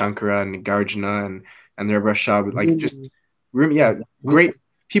and Shankara and Garjuna and the Rebbe Rashab, like just great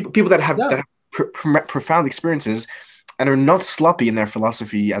people that have profound experiences and are not sloppy in their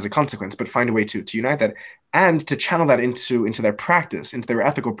philosophy as a consequence, but find a way to unite that and to channel that into their practice, into their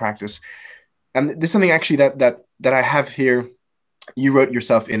ethical practice. And this is something actually that I have here. You wrote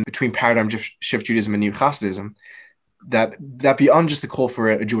yourself in Between Paradigm Shift Judaism and New Hasidism, that beyond just the call for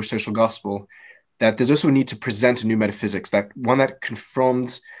a Jewish social gospel, that there's also a need to present a new metaphysics, that one that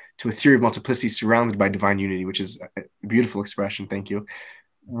conforms to a theory of multiplicity surrounded by divine unity, which is a beautiful expression. Thank you.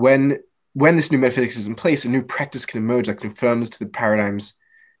 When this new metaphysics is in place, a new practice can emerge that confirms to the paradigms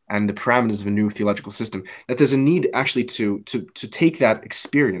and the parameters of a new theological system. That there's a need actually to take that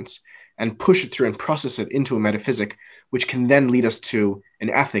experience and push it through and process it into a metaphysic, which can then lead us to an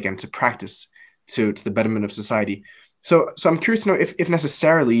ethic and to practice, to the betterment of society. So I'm curious to know if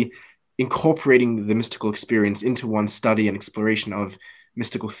necessarily incorporating the mystical experience into one's study and exploration of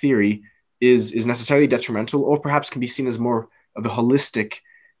mystical theory is necessarily detrimental, or perhaps can be seen as more of a holistic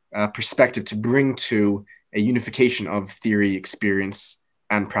perspective to bring to a unification of theory, experience,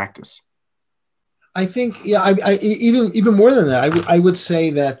 and practice. I think, I even more than that, I would say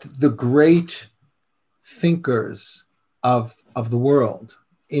that the great thinkers of the world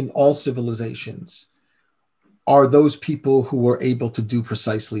in all civilizations are those people who were able to do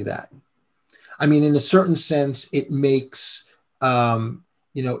precisely that. I mean, in a certain sense, it makes,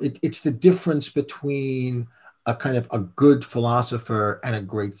 it's the difference between a kind of a good philosopher and a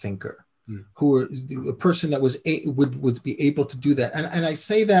great thinker, who are a person that would be able to do that. And I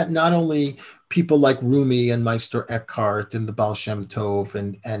say that not only people like Rumi and Meister Eckhart and the Baal Shem Tov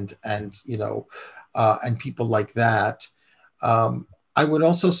and people like that. I would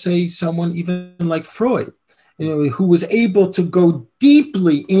also say someone even like Freud, who was able to go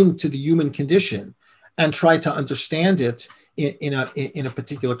deeply into the human condition and try to understand it in a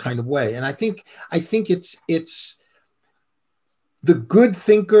particular kind of way. And I think it's the good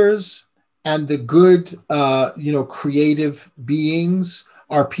thinkers and the good creative beings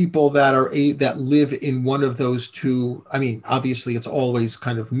are people that live in one of those two. I mean, obviously it's always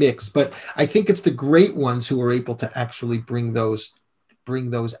kind of mixed, but I think it's the great ones who are able to actually bring those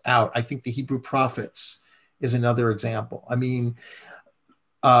out. I think the Hebrew prophets is another example. I mean,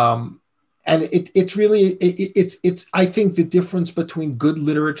 and it's really I think the difference between good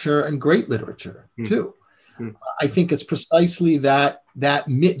literature and great literature too. I think it's precisely that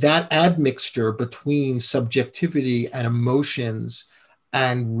admixture between subjectivity and emotions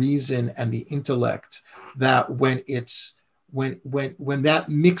and reason and the intellect, that when that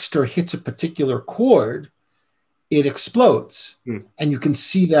mixture hits a particular chord, it explodes. And you can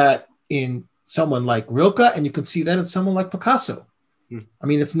see that in someone like Rilke, and you can see that in someone like Picasso. I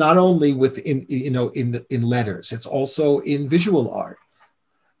mean, it's not only in letters, it's also in visual art.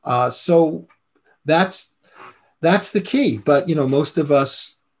 So that's the key. But most of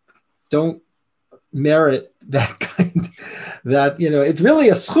us don't merit that kind. It's really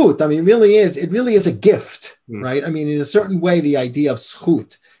a zchut. I mean, it really is a gift, right? I mean, in a certain way, the idea of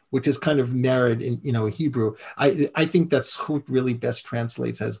zchut, which is kind of merit in Hebrew, I think that zchut really best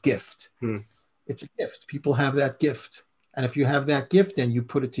translates as gift. It's a gift. People have that gift. And if you have that gift and you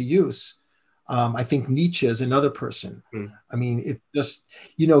put it to use, I think Nietzsche is another person. I mean, it's just,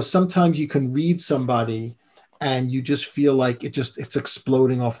 sometimes you can read somebody and you just feel like it's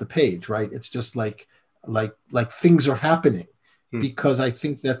exploding off the page, right? It's just like things are happening because I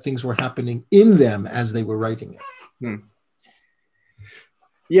think that things were happening in them as they were writing it.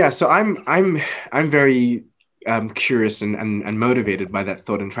 Yeah, so I'm very curious and motivated by that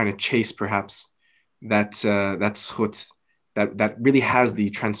thought and trying to chase perhaps that zchut that really has the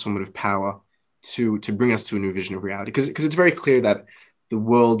transformative power to bring us to a new vision of reality. Because it's very clear that the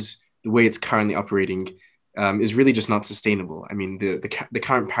world, the way it's currently operating, is really just not sustainable. I mean, the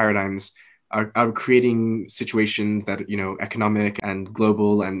current paradigms are creating situations that, economic and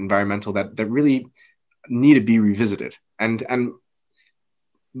global and environmental that really need to be revisited. And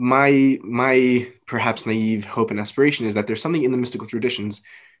my perhaps naive hope and aspiration is that there's something in the mystical traditions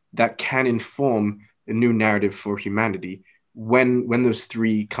that can inform a new narrative for humanity when those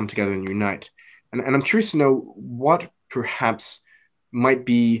three come together and unite. And I'm curious to know what perhaps might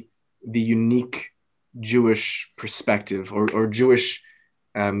be the unique Jewish perspective or Jewish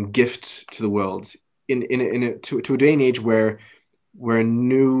gift to the world to a day and age where a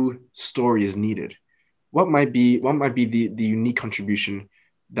new story is needed. What might be the unique contribution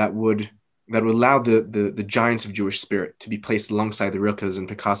that would allow the giants of Jewish spirit to be placed alongside the Rilkes and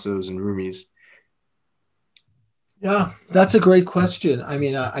Picassos and Rumis? Yeah, that's a great question. I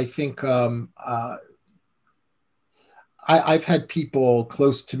mean, I think I've had people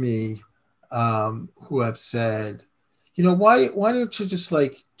close to me who have said, why don't you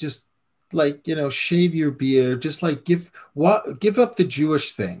just shave your beard, just like give up the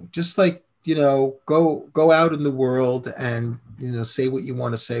Jewish thing, just like, go out in the world and, say what you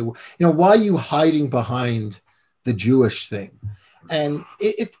want to say. Why are you hiding behind the Jewish thing? And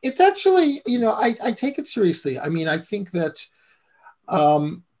it's actually, I take it seriously. I mean, I think that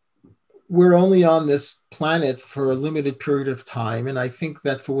we're only on this planet for a limited period of time. And I think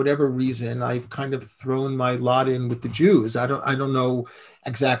that for whatever reason, I've kind of thrown my lot in with the Jews. I don't know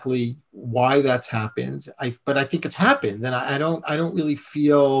exactly why that's happened. But I think it's happened. And I don't really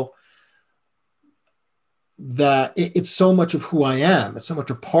feel that it's so much of who I am. It's so much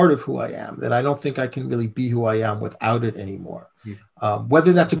a part of who I am that I don't think I can really be who I am without it anymore.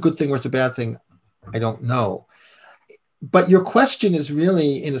 Whether that's a good thing or it's a bad thing, I don't know. But your question is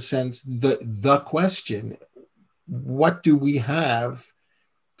really, in a sense, the question: what do we have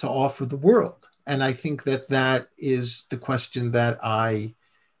to offer the world? And I think that is the question that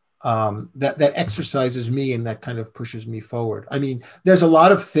that exercises me and that kind of pushes me forward. I mean, there's a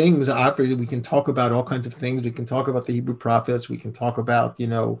lot of things. Obviously, we can talk about all kinds of things. We can talk about the Hebrew prophets. We can talk about,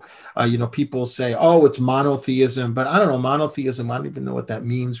 people say, oh, it's monotheism, but I don't know, monotheism. I don't even know what that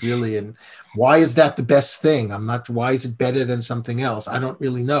means really. And why is that the best thing? Why is it better than something else? I don't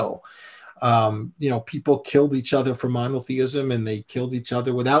really know. People killed each other for monotheism and they killed each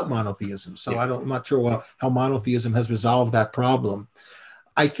other without monotheism. So I'm not sure how monotheism has resolved that problem.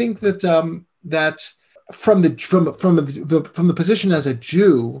 I think that that from the position as a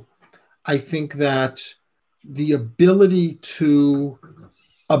Jew, I think that the ability to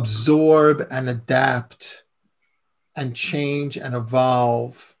absorb and adapt and change and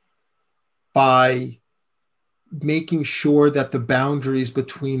evolve by making sure that the boundaries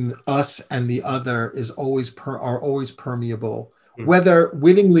between us and the other are always permeable, whether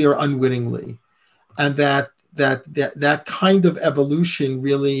wittingly or unwittingly, and that kind of evolution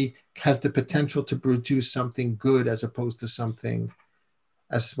really has the potential to produce something good as opposed to something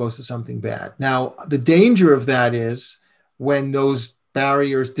bad. Now, the danger of that is when those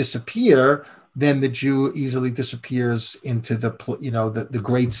barriers disappear, then the Jew easily disappears into the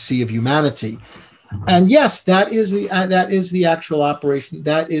great sea of humanity. And yes, that is the actual operation.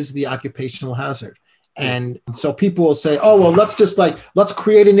 That is the occupational hazard. And so people will say, oh, well, let's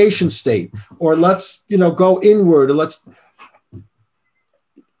create a nation state, or let's, go inward, or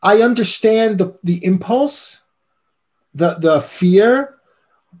I understand the impulse, the fear,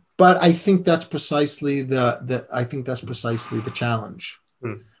 but I think that's precisely the challenge.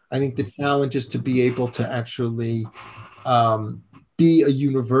 I think the challenge is to be able to actually be a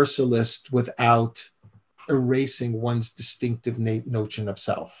universalist without erasing one's distinctive notion of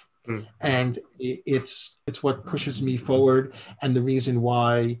self. And it's what pushes me forward, and the reason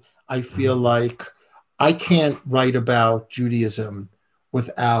why I feel like I can't write about Judaism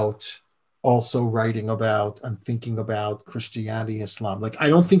without also writing about and thinking about Christianity and Islam. Like, I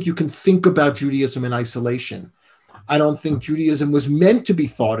don't think you can think about Judaism in isolation. I don't think Judaism was meant to be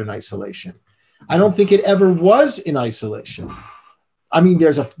thought in isolation. I don't think it ever was in isolation. I mean,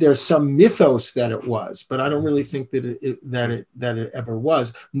 there's some mythos that it was, but I don't really think that it ever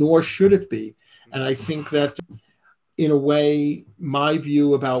was, nor should it be. And I think that, in a way, my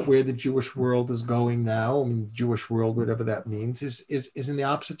view about where the Jewish world is going now, I mean, Jewish world, whatever that means, is in the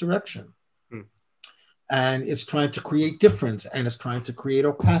opposite direction. And it's trying to create difference, and it's trying to create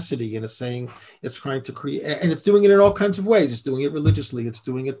opacity, and it's trying to create, and it's doing it in all kinds of ways. It's doing it religiously, it's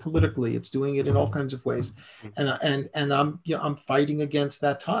doing it politically, it's doing it in all kinds of ways. And I'm fighting against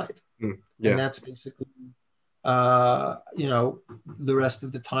that tide. And that's basically, the rest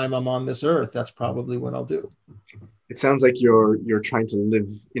of the time I'm on this earth, that's probably what I'll do. It sounds like you're trying to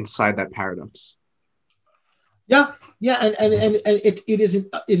live inside that paradox. Yeah, yeah, and it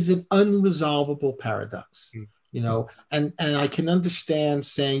is an unresolvable paradox, and I can understand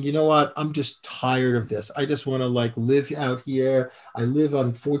saying, you know what, I'm just tired of this. I just want to like live out here. I live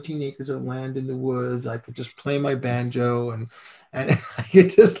on 14 acres of land in the woods. I could just play my banjo and it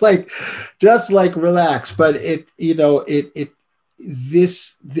just like relax. But it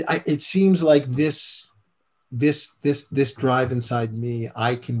seems like this drive inside me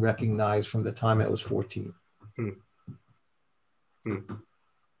I can recognize from the time I was 14. Hmm. Hmm.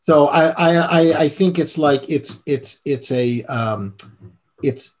 So I think it's like it's what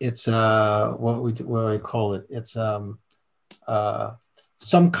do I call it? It's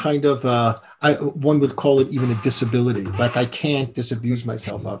some kind of one would call it even a disability. Like I can't disabuse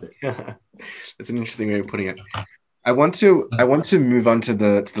myself of it. That's an interesting way of putting it. I want to move on to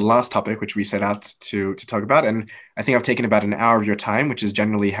the last topic, which we set out to talk about, and I think I've taken about an hour of your time, which is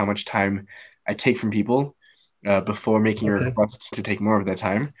generally how much time I take from people before making a request to take more of their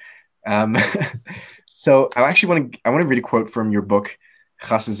time. So I want to read a quote from your book,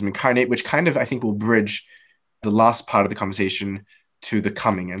 Hasidism Incarnate, which kind of I think will bridge the last part of the conversation to the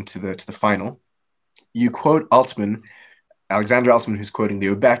coming and to the final. You quote Alexander Altman, who's quoting the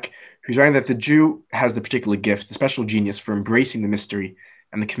Ubek, who's writing that the Jew has the particular gift, the special genius for embracing the mystery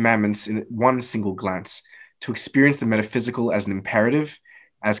and the commandments in one single glance, to experience the metaphysical as an imperative,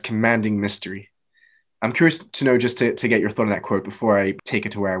 as commanding mystery. I'm curious to know, just to get your thought on that quote before I take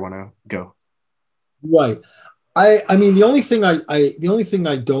it to where I want to go. Right. I mean, the only thing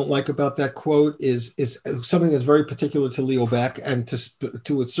I don't like about that quote is something that's very particular to Leo Baeck and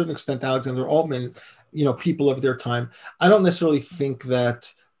to a certain extent Alexander Altman, people of their time. I don't necessarily think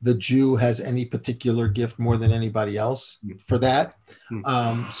that the Jew has any particular gift more than anybody else for that.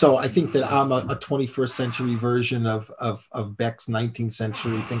 So I think that I'm a 21st century version of Beck's 19th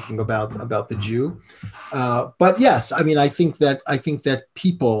century thinking about the Jew. But yes, I mean, I think that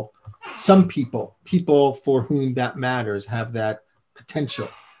some people for whom that matters have that potential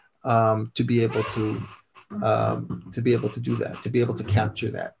to be able to do that, to be able to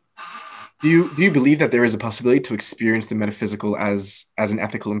capture that. Do you believe that there is a possibility to experience the metaphysical as an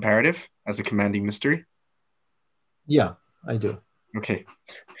ethical imperative, as a commanding mystery? Yeah, I do. Okay.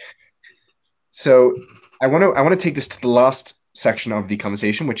 So I want to take this to the last section of the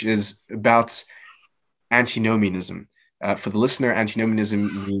conversation, which is about antinomianism. For the listener,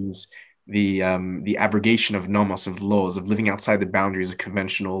 antinomianism means the abrogation of nomos, of laws, of living outside the boundaries of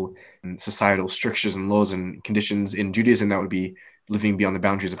conventional and societal strictures and laws and conditions. In Judaism, that would be living beyond the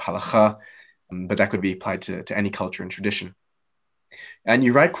boundaries of halakha, but that could be applied to any culture and tradition. And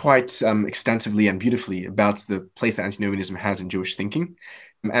you write quite extensively and beautifully about the place that antinomianism has in Jewish thinking.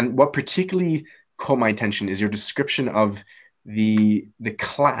 And what particularly caught my attention is your description of the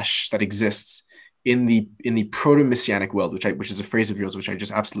clash that exists in the proto-messianic world, which is a phrase of yours which I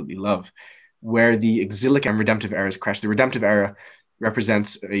just absolutely love, where the exilic and redemptive eras crash. The redemptive era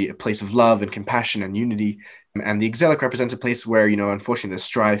represents a place of love and compassion and unity, and the exilic represents a place where, unfortunately, there's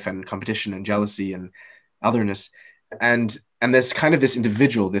strife and competition and jealousy and otherness, and there's kind of this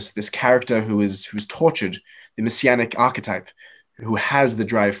individual, this character who's tortured, the messianic archetype, who has the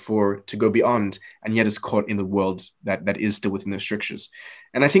drive to go beyond, and yet is caught in the world that is still within those strictures.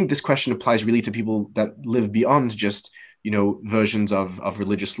 And I think this question applies really to people that live beyond just, versions of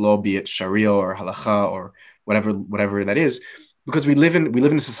religious law, be it Sharia or halakha or whatever that is, because we live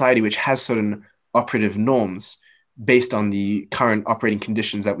in a society which has certain operative norms based on the current operating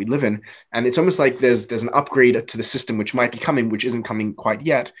conditions that we live in. And it's almost like there's an upgrade to the system which might be coming, which isn't coming quite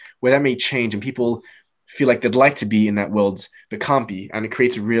yet, where that may change and people feel like they'd like to be in that world but can't be. And it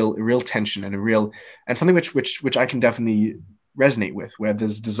creates a real tension and something which I can definitely resonate with, where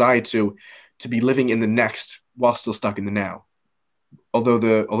there's desire to be living in the next while still stuck in the now, although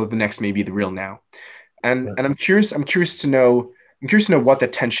the next may be the real now. And I'm curious to know what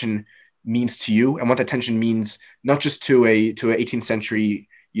that tension means to you, and what that tension means not just to a 18th century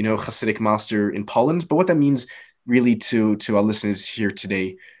Hasidic master in Poland, but what that means really to our listeners here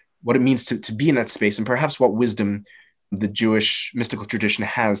today, what it means to be in that space, and perhaps what wisdom the Jewish mystical tradition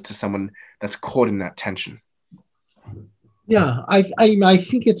has to someone that's caught in that tension. Yeah, I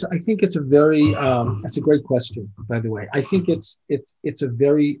think it's a very that's a great question, by the way. I think it's a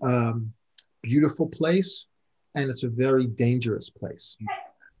very beautiful place, and it's a very dangerous place.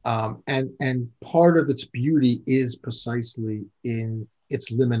 And part of its beauty is precisely in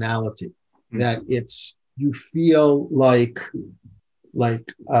its liminality, that you feel like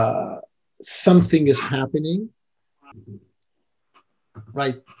something is happening,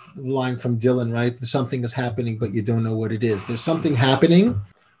 right? The line from Dylan, right? Something is happening, but you don't know what it is. There's something happening,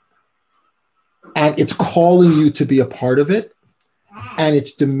 and and it's calling you to be a part of it, and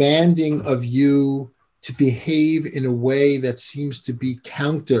it's demanding of you to behave in a way that seems to be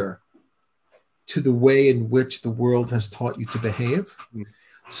counter to the way in which the world has taught you to behave.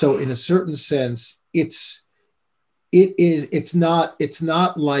 So in a certain sense, it's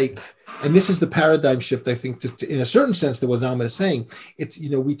not like, and this is the paradigm shift, I think, in a certain sense, that what Zalman is saying. It's,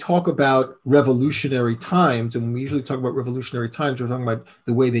 we talk about revolutionary times, and when we usually talk about revolutionary times, we're talking about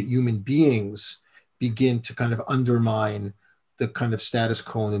the way that human beings begin to kind of undermine the kind of status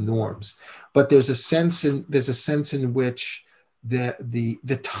quo and the norms. But there's a sense in which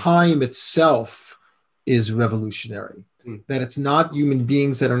the time itself is revolutionary. That it's not human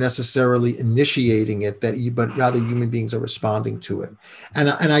beings that are necessarily initiating it, but rather human beings are responding to it. And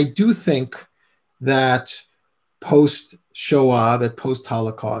I do think that post-Shoah, that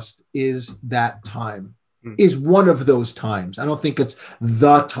post-Holocaust is that time, is one of those times. I don't think it's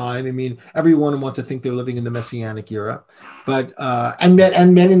the time. I mean, everyone wants to think they're living in the Messianic era, but and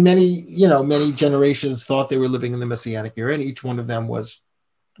many generations thought they were living in the Messianic era, and each one of them was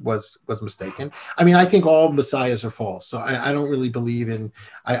mistaken. I mean, I think all messiahs are false. So I don't really believe in.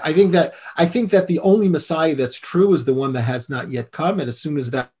 I think that the only messiah that's true is the one that has not yet come, and as soon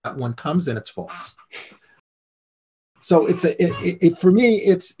as that one comes, then it's false. So for me,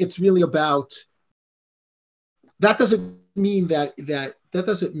 it's really about. That doesn't mean that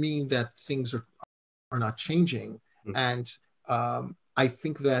things are not changing, and I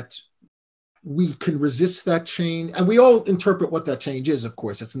think that we can resist that change, and we all interpret what that change is. Of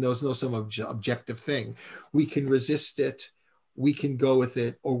course, there's no some objective thing. We can resist it, we can go with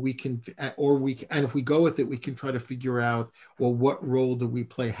it, and if we go with it, we can try to figure out, well, what role do we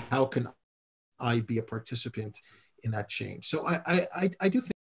play? How can I be a participant in that change? So I do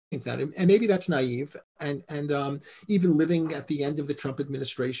think that, and maybe that's naive, and even living at the end of the Trump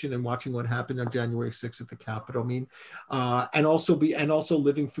administration and watching what happened on January 6th at the Capitol, I mean, and also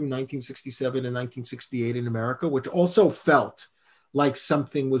living through 1967 and 1968 in America, which also felt like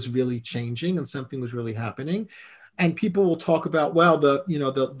something was really changing and something was really happening. And people will talk about, well, the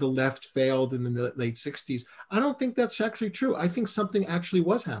left failed in the late 60s. I don't think that's actually true. I think something actually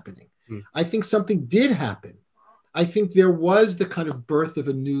was happening. I think something did happen. I think there was the kind of birth of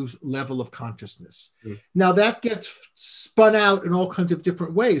a new level of consciousness. Now that gets spun out in all kinds of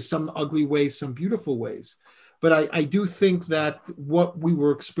different ways, some ugly ways, some beautiful ways. But I do think that what we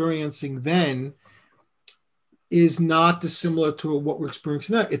were experiencing then is not dissimilar to what we're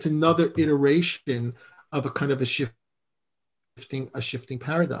experiencing now. It's another iteration of a kind of a shifting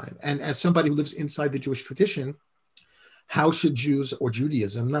paradigm. And as somebody who lives inside the Jewish tradition, how should Jews, or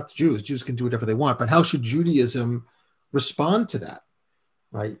Judaism, not Jews can do whatever they want, but how should Judaism respond to that,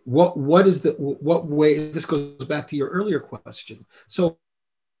 right? What way, this goes back to your earlier question. So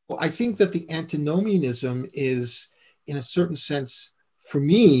I think that the antinomianism is, in a certain sense, for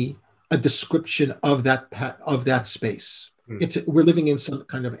me, a description of that space. We're living in some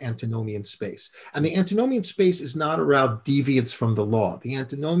kind of antinomian space. And the antinomian space is not around deviance from the law. The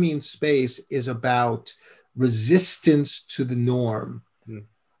antinomian space is about resistance to the norm,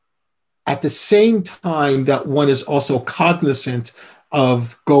 at the same time that one is also cognizant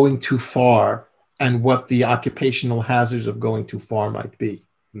of going too far and what the occupational hazards of going too far might be,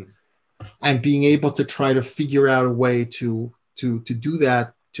 and being able to try to figure out a way to do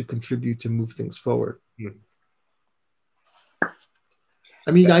that, to contribute, to move things forward.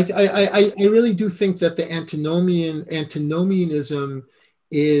 I mean, I really do think that the antinomianism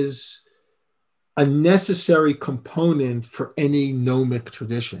is a necessary component for any gnomic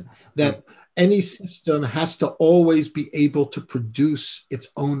tradition, that any system has to always be able to produce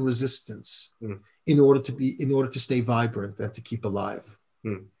its own resistance in order to stay vibrant and to keep alive.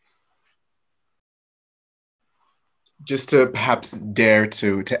 Just to perhaps dare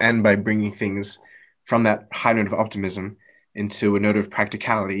to end by bringing things from that high note of optimism into a note of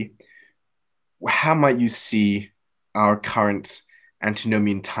practicality, how might you see our current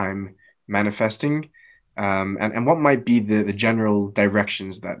antinomian time manifesting, and what might be the general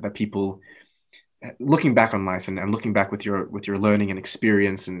directions that people, looking back on life and looking back with your learning and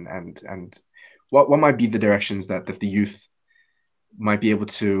experience, and what might be the directions that the youth might be able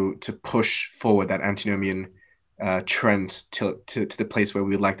to push forward that antinomian trend to the place where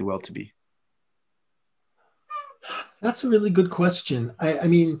we would like the world to be? That's a really good question. I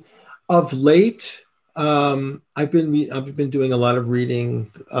mean, of late, I've been doing a lot of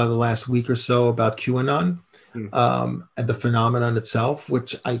reading the last week or so about QAnon and the phenomenon itself,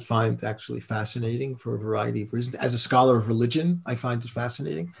 which I find actually fascinating for a variety of reasons. As a scholar of religion, I find it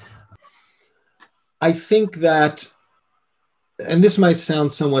fascinating. I think that and this might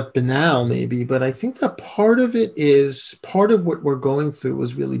sound somewhat banal maybe, but I think that part of what we're going through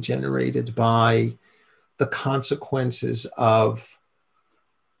was really generated by the consequences of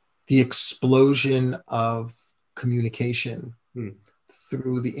the explosion of communication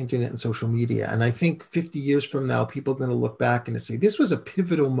through the internet and social media. And I think 50 years from now, people are going to look back and say, this was a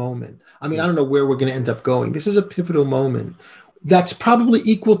pivotal moment. I mean, I don't know where we're going to end up going. This is a pivotal moment that's probably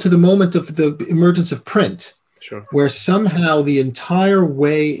equal to the moment of the emergence of print. Sure. Where somehow the entire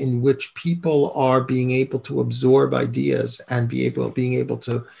way in which people are being able to absorb ideas and being able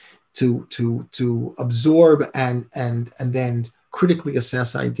to absorb and then critically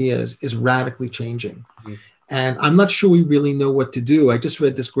assess ideas is radically changing. And I'm not sure we really know what to do. I just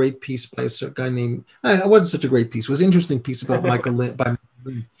read this great piece by a guy named, it wasn't such a great piece, it was an interesting piece about Michael Lynn,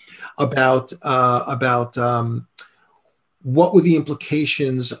 about what were the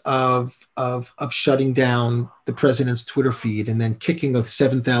implications of shutting down the president's Twitter feed and then kicking of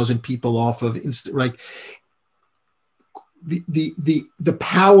 7,000 people off of like the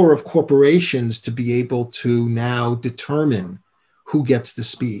power of corporations to be able to now determine who gets to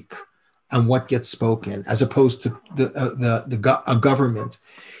speak and what gets spoken, as opposed to a government.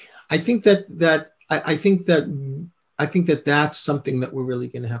 I think that that's something that we're really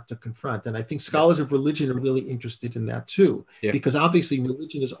going to have to confront. And I think scholars of religion are really interested in that too, because obviously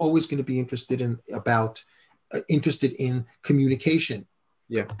religion is always going to be interested in communication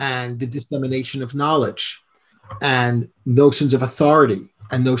and the dissemination of knowledge and notions of authority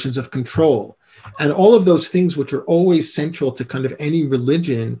and notions of control. And all of those things, which are always central to kind of any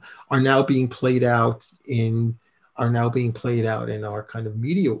religion, are now being played out in our kind of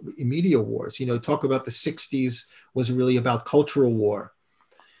media wars. Talk about the 60s was really about cultural war,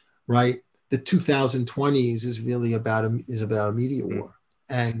 right? The 2020s is really about a media war.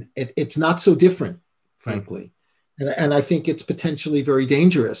 And it's not so different, frankly. And I think it's potentially very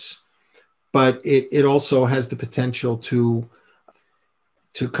dangerous, but it also has the potential to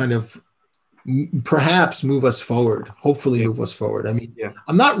kind of perhaps move us forward, hopefully move us forward. I mean,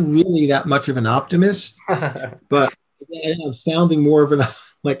 I'm not really that much of an optimist, but I'm sounding more of an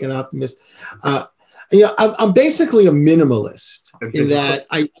optimist. I'm basically a minimalist in that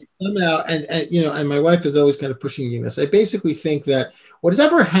I somehow, and my wife is always kind of pushing me in this. I basically think that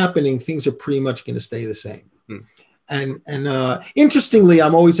whatever happening, things are pretty much going to stay the same. And interestingly,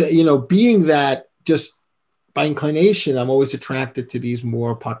 I'm always, being that just by inclination, I'm always attracted to these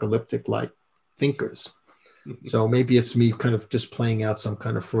more apocalyptic-like thinkers. So maybe it's me kind of just playing out some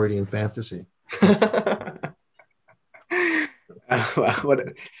kind of Freudian fantasy. I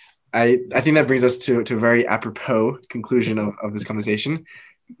think that brings us to a very apropos conclusion of this conversation.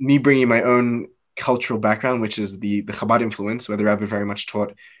 Me bringing my own cultural background, which is the Chabad influence, where the rabbi very much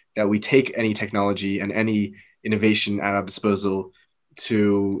taught that we take any technology and any innovation at our disposal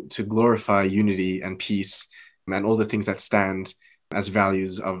to glorify unity and peace and all the things that stand as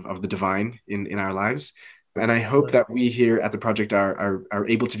values of the divine in our lives. And I hope that we here at the project are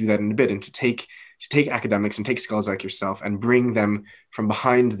able to do that in a bit, and to take academics and take scholars like yourself and bring them from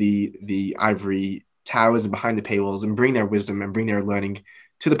behind the ivory towers and behind the paywalls and bring their wisdom and bring their learning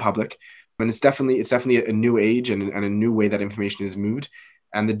to the public. And it's definitely a new age and a new way that information is moved.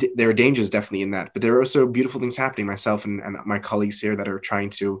 And there are dangers definitely in that, but there are also beautiful things happening. Myself and my colleagues here that are trying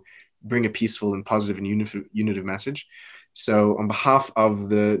to bring a peaceful and positive and unitive message. So on behalf of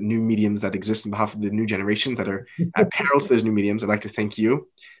the new mediums that exist, on behalf of the new generations that are at peril to those new mediums, I'd like to thank you,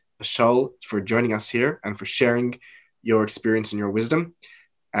 Shaul, for joining us here and for sharing your experience and your wisdom.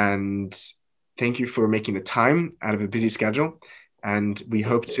 And thank you for making the time out of a busy schedule. And we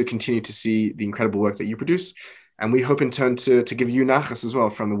hope to continue to see the incredible work that you produce. And we hope in turn to give you nachas as well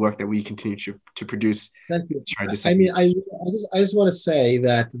from the work that we continue to produce. Thank you. I mean, I just want to say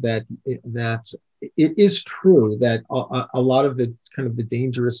that it is true that a lot of the kind of the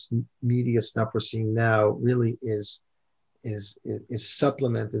dangerous media stuff we're seeing now really is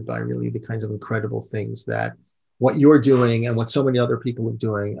supplemented by really the kinds of incredible things that what you're doing and what so many other people are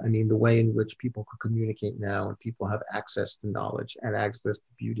doing. I mean, the way in which people can communicate now and people have access to knowledge and access to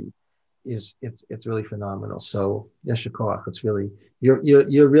beauty it's really phenomenal. So yesher koach, it's really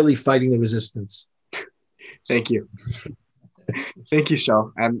you're really fighting the resistance. Thank you. Thank you,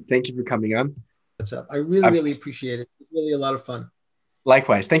 Shaul, and thank you for coming on. What's up? I really appreciate it. It's really a lot of fun.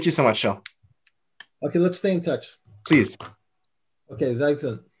 Likewise. Thank you so much, Shaul. Okay, let's stay in touch. Please. Okay,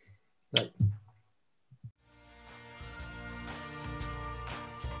 Zalman. Right.